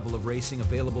top level of racing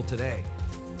available today.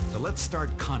 So let's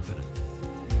start confident.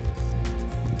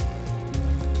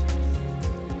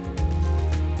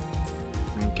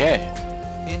 Okay.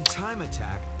 In time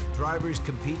attack, drivers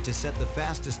compete to set the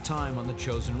fastest time on the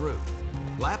chosen route.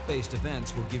 Lap-based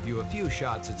events will give you a few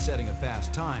shots at setting a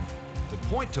fast time, but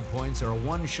point-to-points are a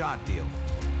one-shot deal.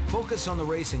 Focus on the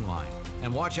racing line,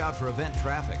 and watch out for event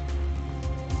traffic.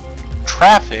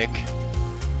 Traffic?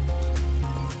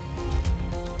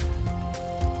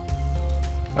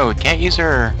 Oh, we can't use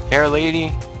our fair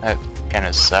lady? That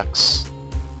kinda sucks.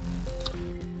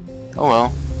 Oh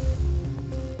well.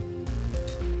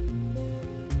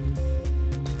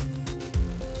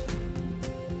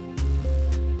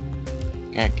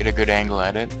 Can't get a good angle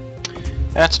at it.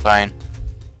 That's fine.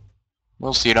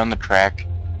 We'll see it on the track.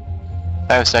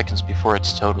 5 seconds before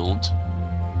it's totaled.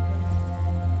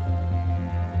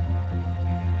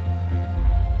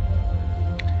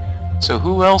 So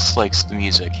who else likes the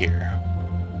music here?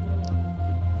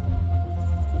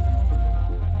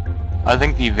 I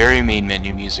think the very main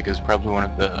menu music is probably one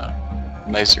of the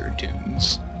nicer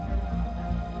tunes.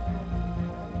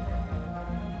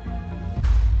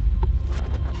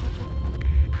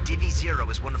 Divi Zero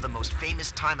is one of the most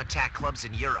famous time attack clubs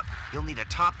in Europe. You'll need a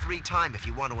top 3 time if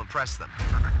you want to impress them.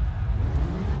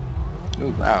 Oh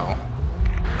wow.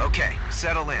 Okay,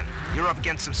 settle in. You're up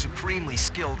against some supremely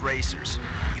skilled racers.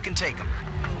 You can take them.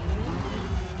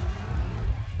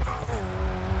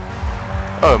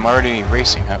 Oh, I'm already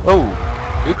racing. Huh? Oh,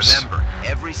 oops. Remember,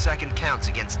 every second counts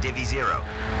against Divi Zero.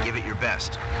 Give it your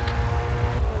best.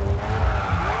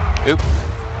 Oop.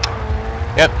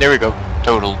 Yep, there we go.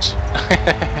 Totaled.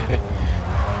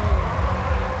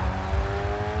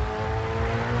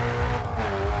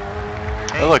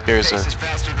 Hey, oh look, there's pace a... is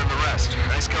faster than the rest.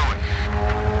 Nice going.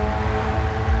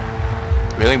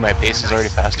 Really? My pace is already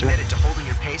faster? Committed to holding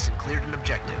your pace and cleared an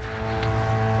objective.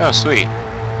 Oh, sweet.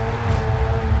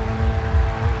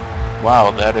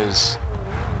 Wow, that is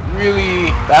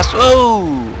really fast.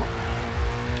 Oh!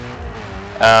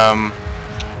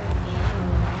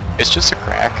 It's just a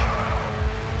crack.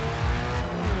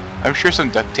 I'm sure some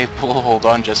duct tape will hold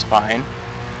on just fine.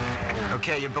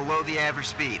 Okay, you're below the average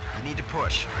speed. You need to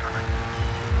push.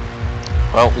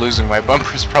 Well, losing my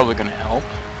bumper is probably going to help.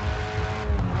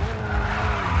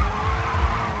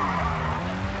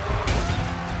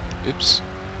 Oops.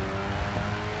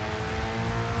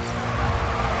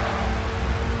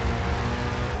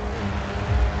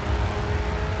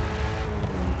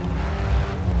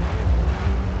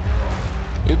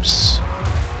 Oops.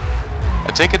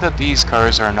 I take it that these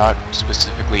cars are not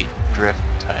specifically drift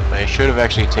type. I should have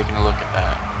actually taken a look at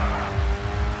that.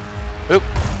 Oop.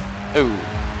 Oh.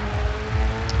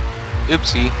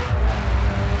 Oopsie.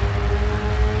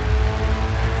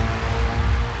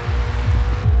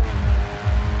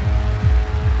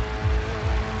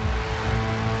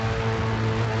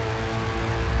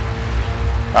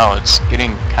 Wow, it's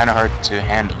getting kind of hard to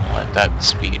handle at that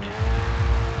speed.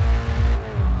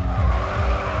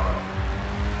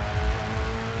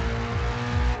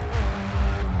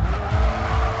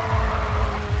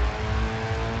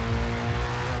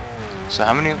 So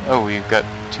how many? Oh, we've got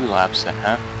 2 laps then,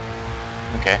 huh?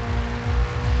 Okay.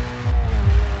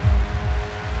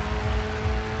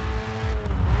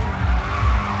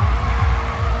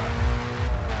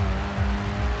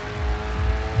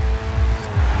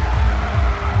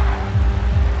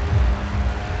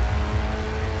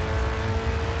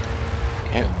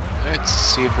 Okay, let's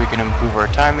see if we can improve our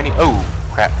time any. Oh,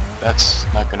 crap. That's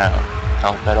not gonna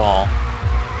help at all.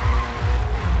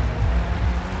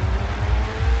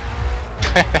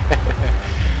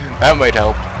 That might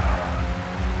help.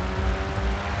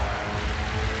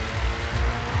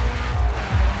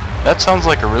 That sounds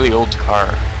like a really old car.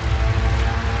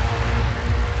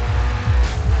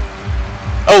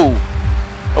 Oh!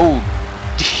 Oh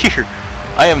dear!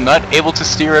 I am not able to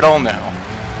steer at all now.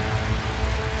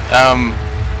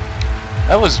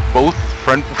 That was both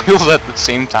front wheels at the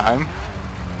same time.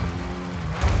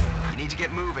 You need to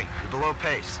get moving. You're below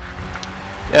pace.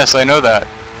 Yes, I know that.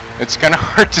 It's kind of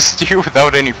hard to steer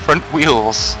without any front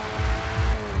wheels.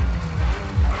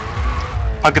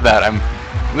 Look at that, I'm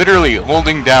literally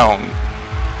holding down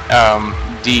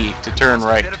D to turn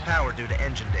right. A bit of power due to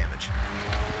engine damage.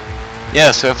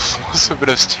 Yes, I've lost a bit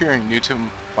of steering due to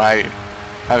my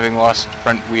having lost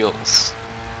front wheels.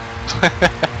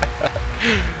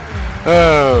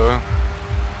 Oh.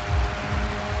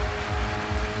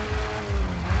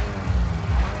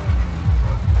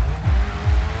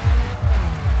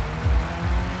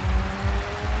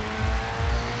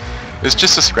 It's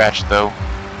just a scratch, though.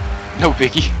 No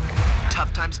biggie.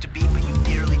 Tough times to beat, but you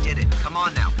nearly did it. Come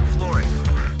on now, floor it.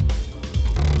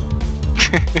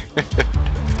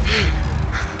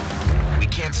 We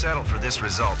can't settle for this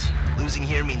result. Losing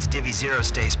here means Divi Zero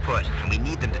stays put, and we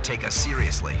need them to take us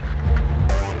seriously.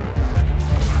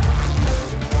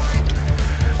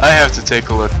 I have to take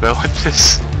a look, though, at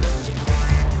this.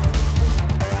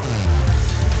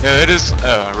 Yeah, it is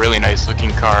a really nice looking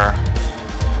car.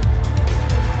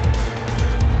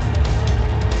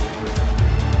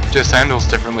 Just handles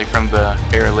differently from the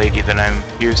Air Lady that I'm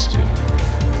used to.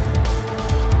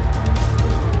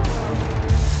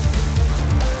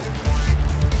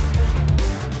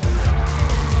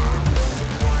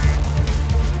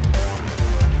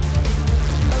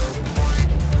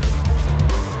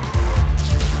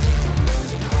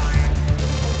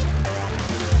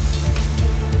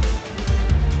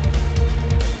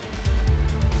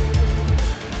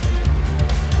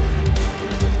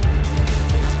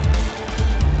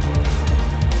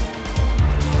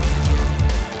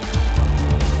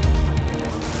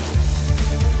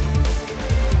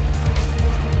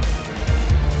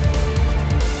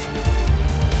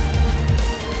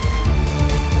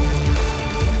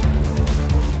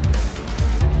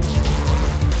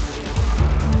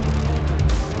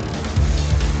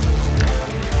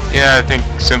 Yeah, I think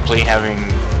simply having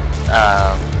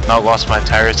not lost my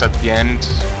tires at the end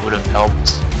would have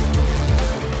helped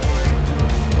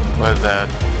with the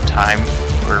time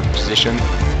or position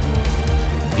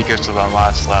because of the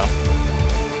last lap.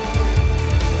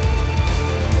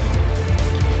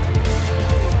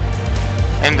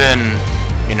 And then,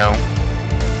 you know,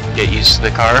 get used to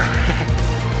the car.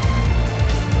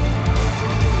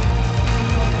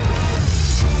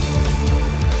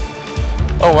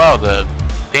 Oh wow, the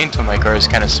paint on my car is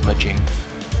kind of smudging.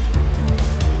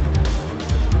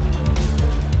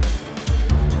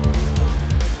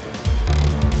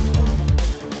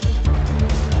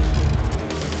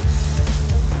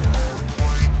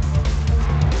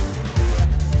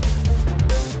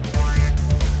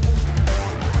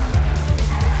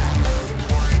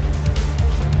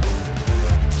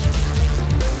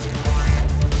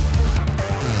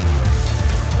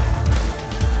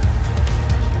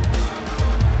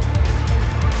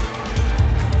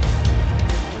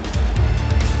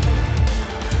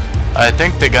 I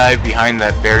think the guy behind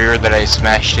that barrier that I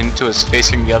smashed into is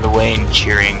facing the other way and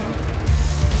cheering.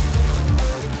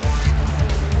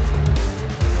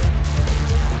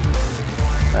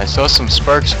 I saw some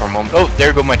sparks for a moment. Oh,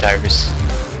 there go my tires.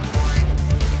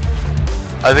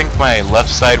 I think my left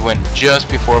side went just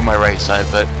before my right side,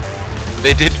 but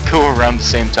they did go around the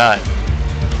same time.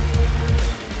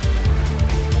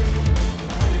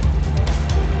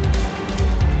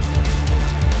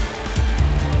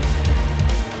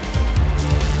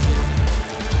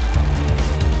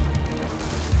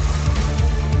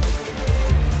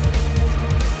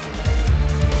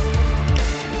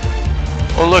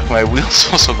 Oh look, my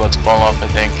wheel's also about to fall off, I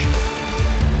think.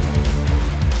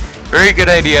 Very good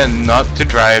idea not to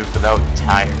drive without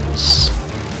tires.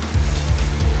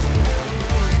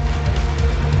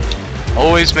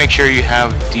 Always make sure you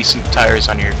have decent tires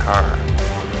on your car.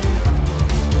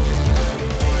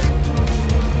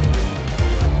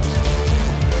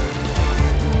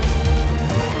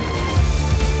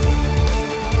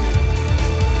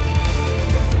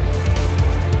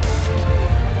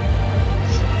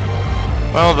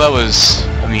 Well, that was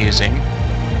amusing.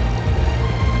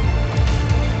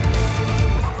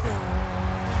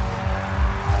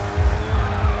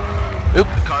 Oop.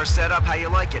 The car's set up how you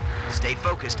like it. Stay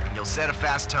focused and you'll set a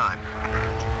fast time.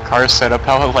 Car set up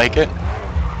how I like it.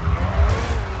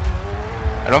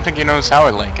 I don't think he knows how I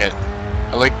like it.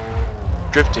 I like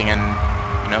drifting and,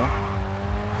 you know,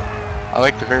 I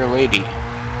like the fair lady.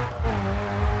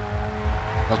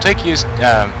 It'll take you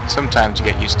some time to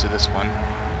get used to this one.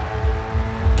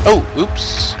 Oh,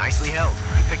 oops. Nicely held.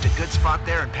 You picked a good spot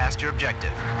there and passed your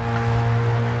objective.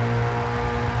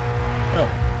 Oh,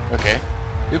 okay.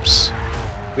 Oops.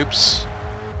 Oops.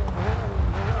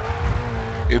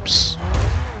 Oops.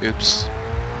 Oops.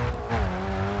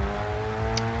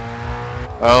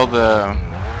 Well, the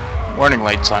warning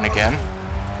light's on again.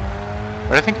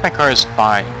 But I think my car is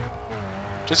fine.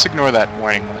 Just ignore that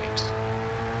warning light.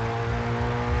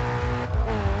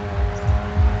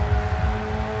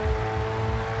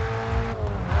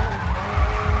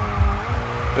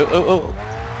 Oh, oh, oh.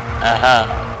 Aha.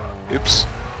 Oops.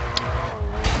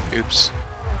 Oops.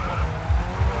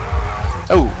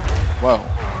 Oh. Whoa.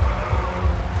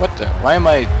 What the? Why am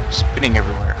I spinning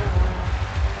everywhere?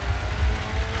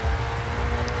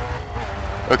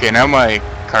 Okay, now my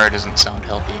car doesn't sound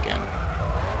healthy again.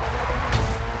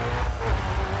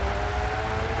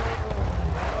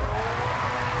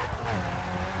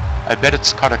 I bet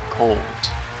it's caught a cold.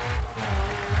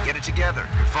 Get it together.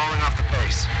 You're falling off the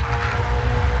pace.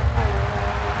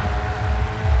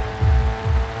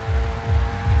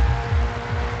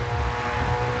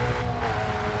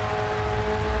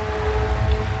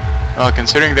 Well,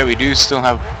 considering that we do still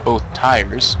have both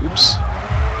tires, oops.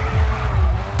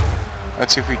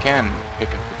 Let's see if we can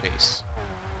pick up the pace.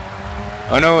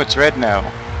 Oh no, it's red now.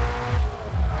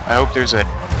 I hope there's a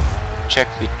check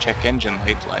engine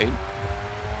light.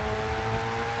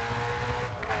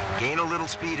 Gain a little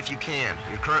speed if you can.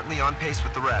 You're currently on pace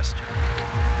with the rest.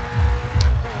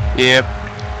 Yep.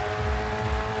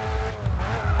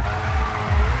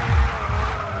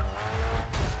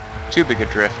 Too big a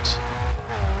drift.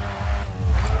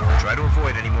 Try to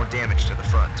avoid any more damage to the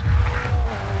front.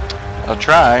 I'll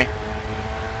try.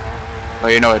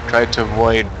 Well, you know, I tried to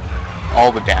avoid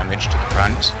all the damage to the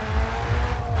front.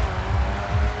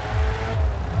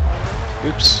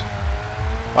 Oops.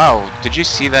 Wow, did you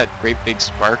see that great big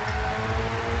spark?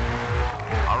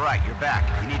 Alright, you're back.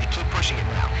 You need to keep pushing it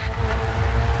now.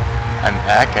 I'm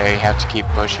back, I have to keep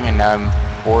pushing, and now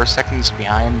I'm 4 seconds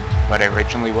behind what I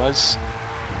originally was.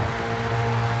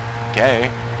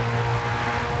 Okay.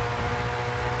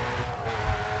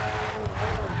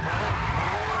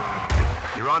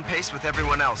 on pace with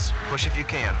everyone else. Push if you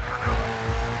can.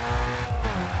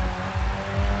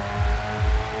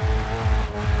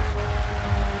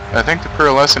 I think the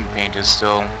pearlescent paint is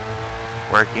still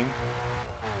working.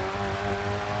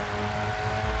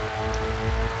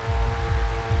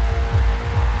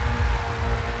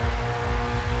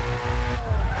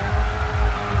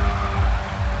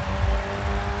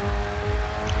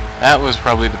 That was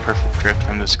probably the perfect drift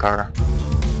from this car.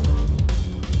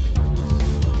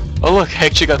 Oh look, I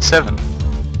actually got 7.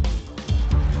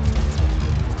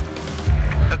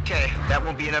 Okay, that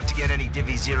won't be enough to get any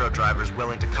Divi 0 drivers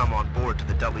willing to come on board to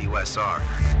the WSR.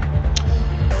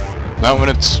 Not when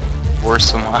it's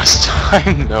worse than last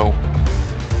time, no.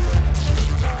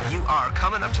 You are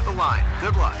coming up to the line.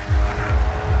 Good luck.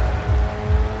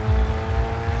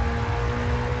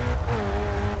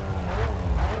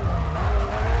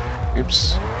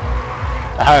 Oops.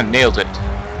 Aha, nailed it.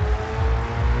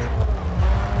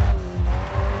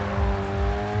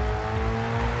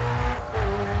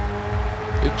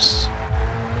 Oops.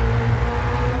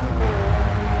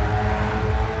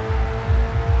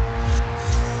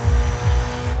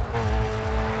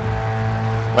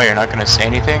 Well, you're not gonna say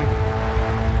anything?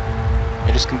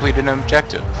 I just completed an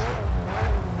objective.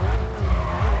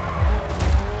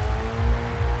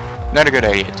 Not a good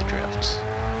idea to drift.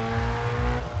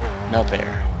 Not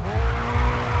there.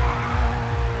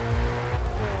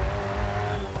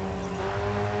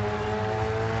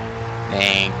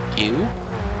 Thank you.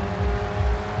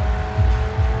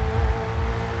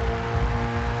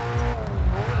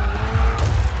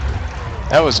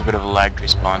 That was a bit of a lagged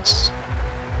response.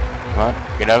 Come on,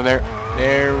 get out of there.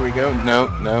 There we go. No,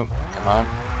 no, come on.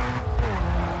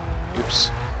 Oops.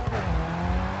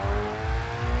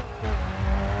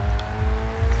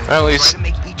 Well, at least... Try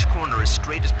to make each corner as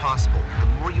straight as possible. The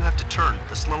more you have to turn,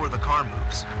 the slower the car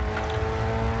moves.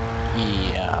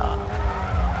 Yeah.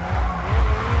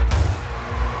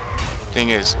 Thing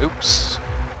is, oops.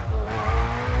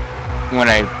 When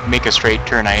I make a straight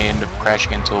turn, I end up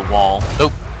crashing into a wall.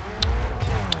 Oh.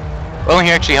 Well, he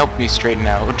actually helped me straighten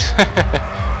out.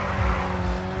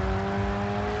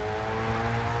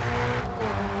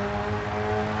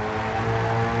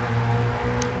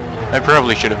 I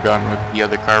probably should have gone with the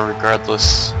other car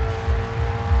regardless.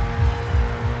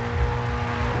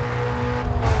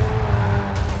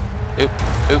 Oop,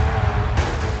 oop.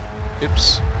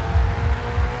 Oops.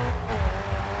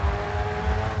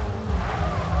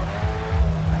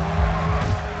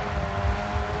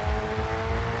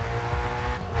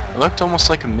 It looked almost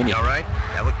like a mini. Alright,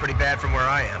 that looked pretty bad from where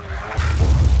I am.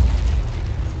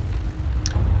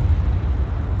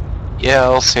 Yeah,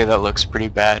 I'll say that looks pretty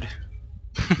bad.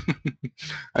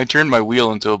 I turned my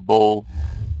wheel into a bowl.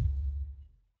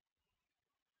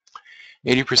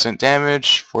 80%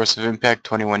 damage, force of impact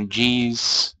 21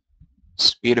 Gs,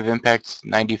 speed of impact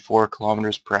 94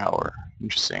 kilometers per hour.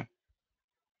 Interesting.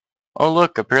 Oh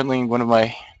look, apparently one of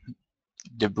my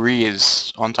debris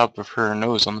is on top of her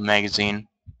nose on the magazine.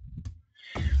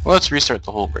 Well, let's restart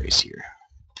the whole race here.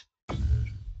 That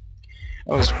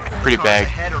was pretty Cars bad.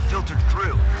 ahead are filtered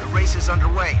through. The race is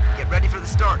underway. Get ready for the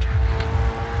start.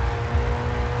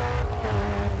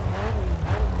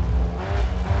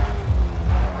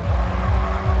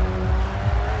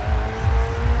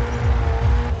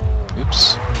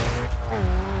 Oops.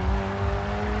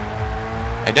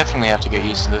 I definitely have to get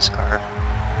used to this car.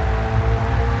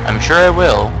 I'm sure I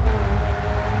will.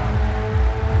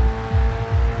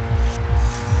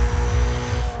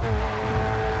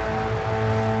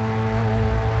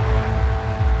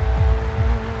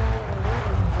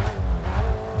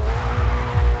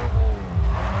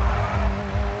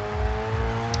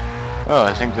 Oh,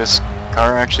 I think this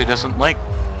car actually doesn't like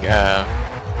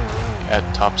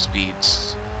at top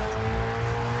speeds.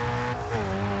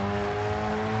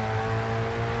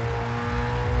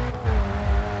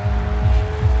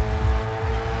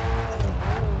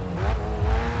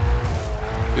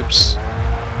 Oops.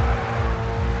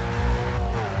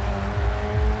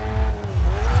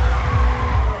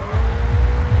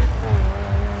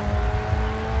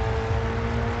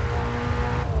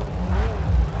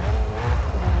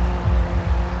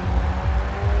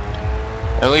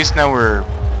 At least now we're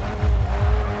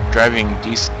driving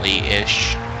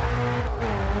decently-ish.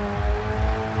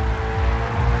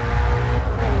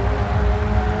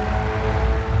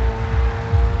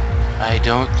 I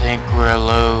don't think we're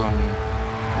alone.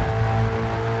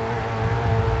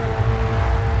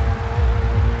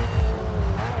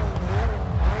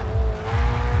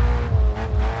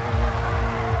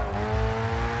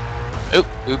 Oh,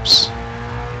 oops.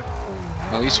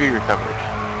 At least we recovered.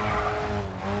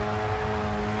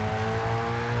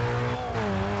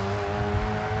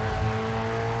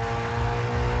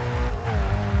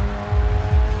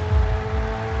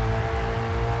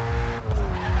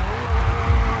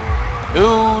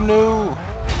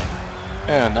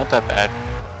 not that bad.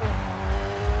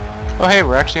 Oh hey,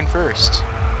 we're actually in first.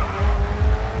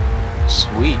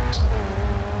 Sweet.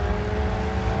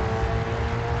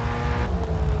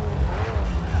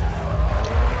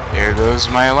 There goes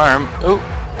my alarm. Oh,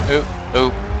 oh,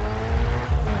 oh.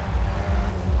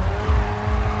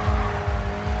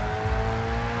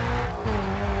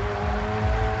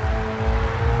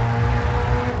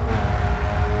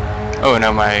 Oh,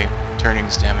 now my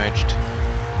turning's damaged.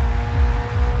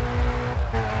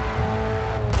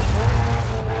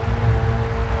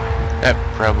 That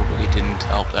probably didn't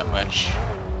help that much.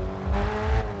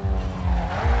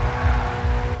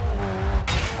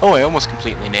 Oh, I almost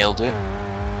completely nailed it.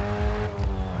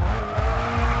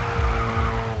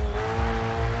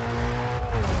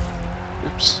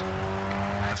 Oops.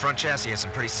 The front chassis has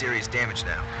some pretty serious damage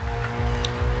now.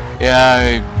 Yeah,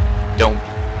 I don't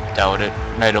doubt it.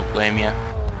 I don't blame you.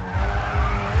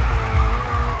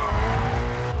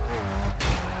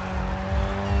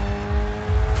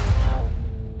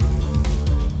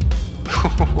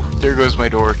 There goes my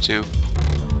door too.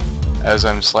 As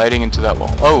I'm sliding into that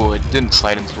wall. Oh, it didn't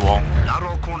slide into the wall. Not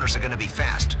all corners are going to be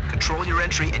fast. Control your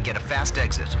entry and get a fast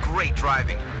exit. Great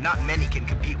driving. Not many can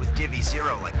compete with Divi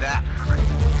Zero like that.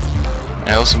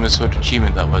 I also missed what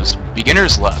achievement that was.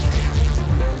 Beginner's luck.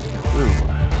 Ooh.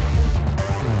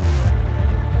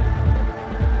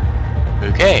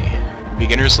 Okay.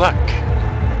 Beginner's luck.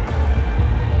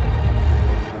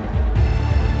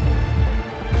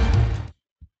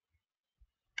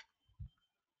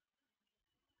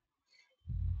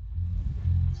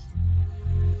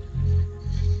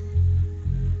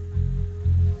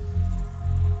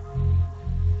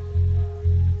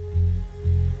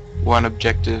 One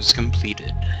objectives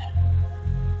completed.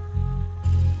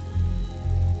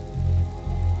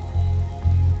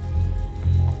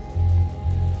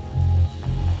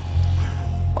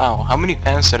 Wow, how many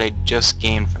fans did I just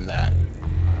gain from that?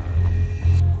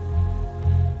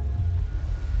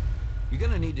 You're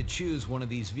gonna need to choose one of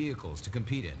these vehicles to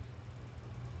compete in.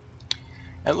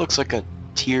 That looks like a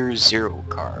tier 0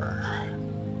 car.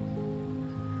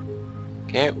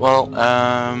 Okay, well,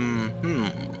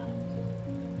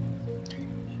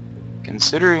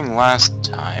 considering last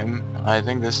time, I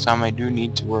think this time I do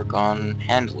need to work on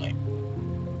handling.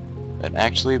 But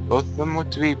actually, both of them look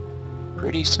to be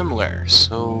pretty similar,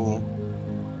 so...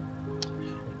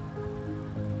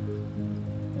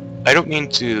 I don't mean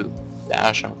to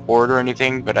bash on Ford or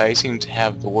anything, but I seem to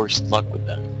have the worst luck with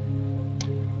them.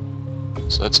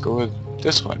 So let's go with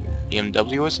this one.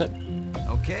 BMW, is it?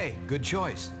 Okay, good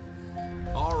choice.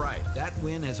 All right, that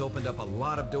win has opened up a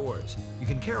lot of doors. You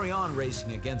can carry on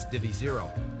racing against Divi Zero,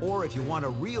 or if you want a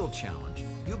real challenge,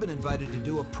 you've been invited to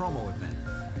do a promo event.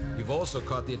 You've also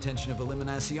caught the attention of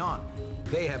Eliminacion.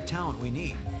 They have talent we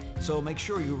need, so make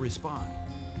sure you respond.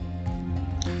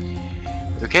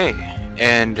 Okay,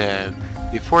 and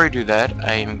before I do that,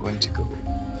 I am going to go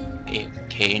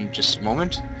AFK in just a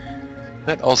moment,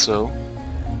 but also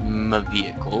my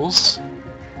vehicles.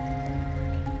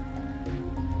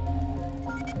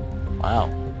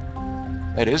 Wow,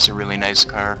 that is a really nice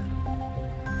car.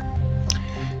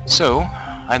 So,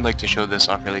 I'd like to show this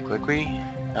off really quickly.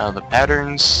 The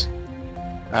patterns,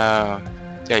 yeah,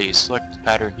 you select the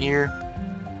pattern here,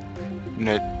 and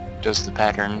it does the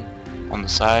pattern on the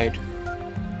side.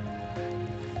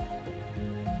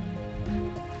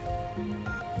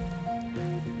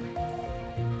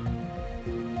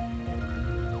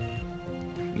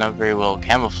 Not very well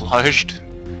camouflaged.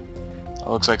 It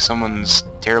looks like someone's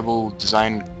terrible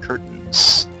design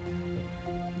curtains.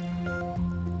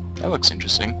 That looks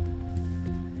interesting.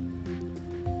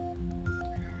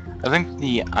 I think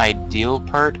the ideal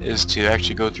part is to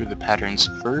actually go through the patterns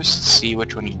first, see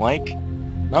which one you like.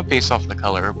 Not based off the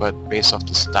color, but based off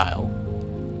the style.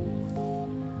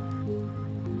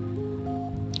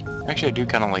 Actually, I do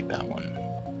kind of like that one.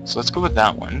 So let's go with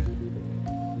that one.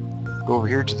 Go over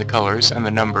here to the colors, and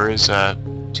the number is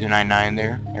 299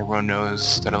 there. Everyone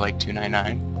knows that I like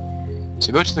 299.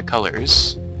 So go to the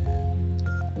colors.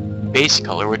 Base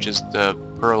color, which is the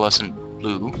pearlescent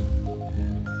blue.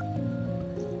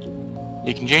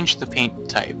 You can change the paint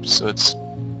type, so it's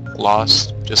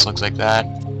gloss, just looks like that.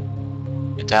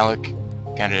 Metallic,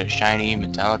 kind of shiny,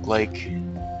 metallic-like.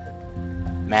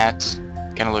 Matte,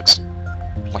 kind of looks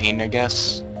plain, I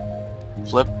guess.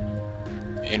 Flip,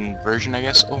 inversion, I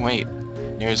guess. Oh wait,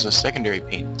 there's a secondary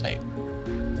paint type.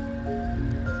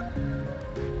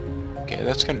 Okay,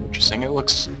 that's kind of interesting. It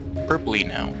looks purpley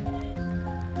now.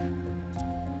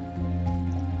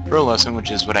 Pearlescent,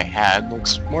 which is what I had,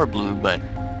 looks more blue, but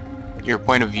your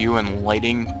point of view and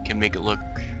lighting can make it look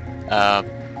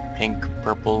pink,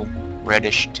 purple,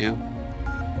 reddish too.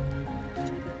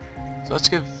 So let's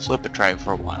give flip a try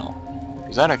for a while,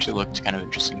 because that actually looked kind of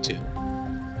interesting too.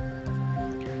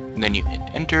 And then you hit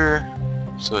enter,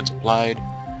 so it's applied.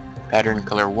 Pattern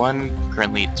color 1,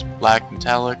 currently it's black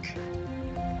metallic.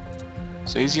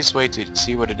 So easiest way to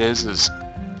see what it is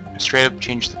straight up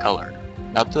change the color.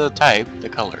 Not the type, the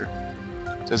color.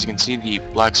 So as you can see, the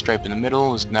black stripe in the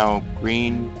middle is now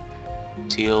green,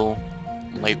 teal,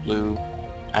 light blue,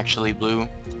 actually blue,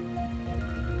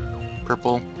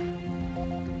 purple,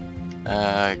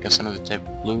 I guess another type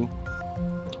of blue.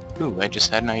 Ooh, I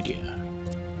just had an idea.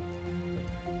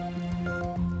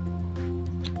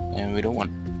 And we don't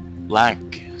want black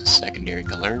secondary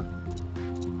color.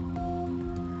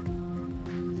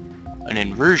 An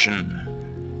inversion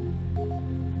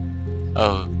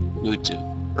of blue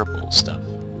to purple stuff.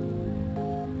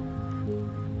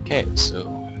 Okay, so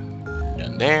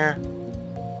done there.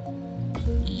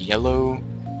 Yellow,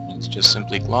 it's just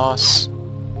simply gloss.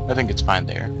 I think it's fine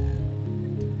there.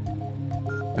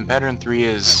 And pattern 3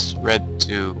 is red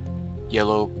to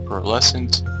yellow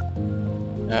pearlescent.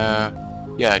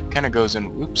 Yeah, it kind of goes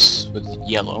in whoops with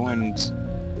yellow, and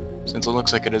since it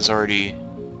looks like it is already...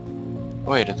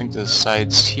 Wait, I think the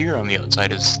sides here on the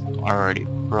outside is already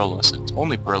pearlescent,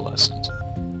 only pearlescent.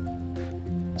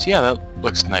 So yeah, that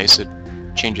looks nice. It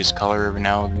changes color every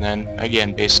now and then,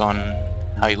 again based on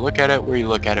how you look at it, where you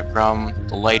look at it from,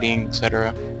 the lighting,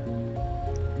 etc.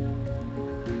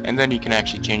 And then you can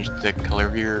actually change the color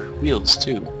of your wheels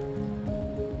too.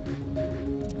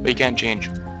 But you can't change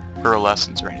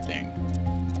pearlescence or anything.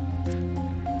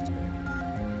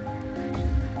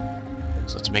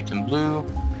 So let's make them blue.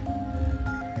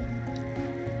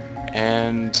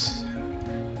 And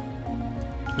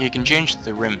you can change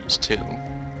the rims too.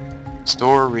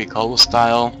 Store, recall the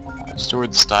style. I've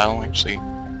stored the style actually.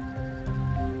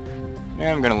 And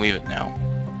I'm gonna leave it now.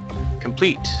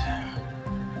 Complete.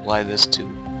 Apply this to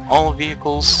all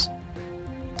vehicles.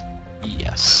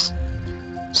 Yes.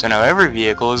 So now every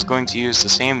vehicle is going to use the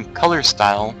same color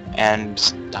style and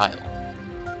style.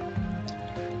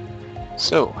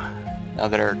 So, now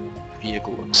that our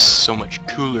vehicle looks so much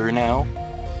cooler now,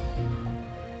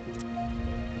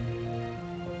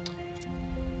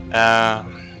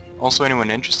 also anyone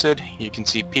interested, you can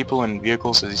see people and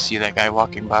vehicles as you see that guy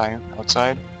walking by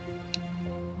outside.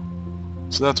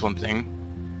 So that's one thing.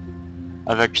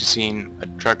 I've actually seen a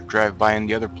truck drive by in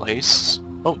the other place.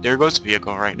 Oh, there goes the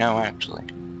vehicle right now, actually.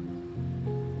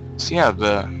 So yeah,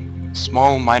 the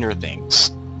small minor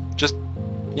things. Just,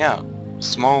 yeah,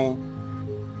 small,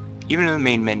 even in the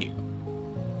main menu.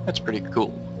 That's pretty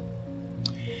cool.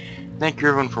 Thank you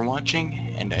everyone for watching,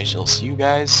 and I shall see you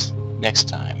guys next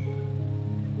time.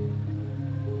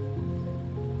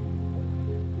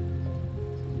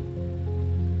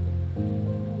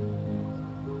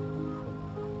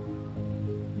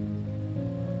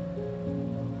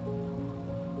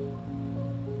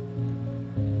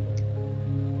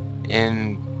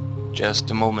 In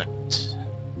just a moment.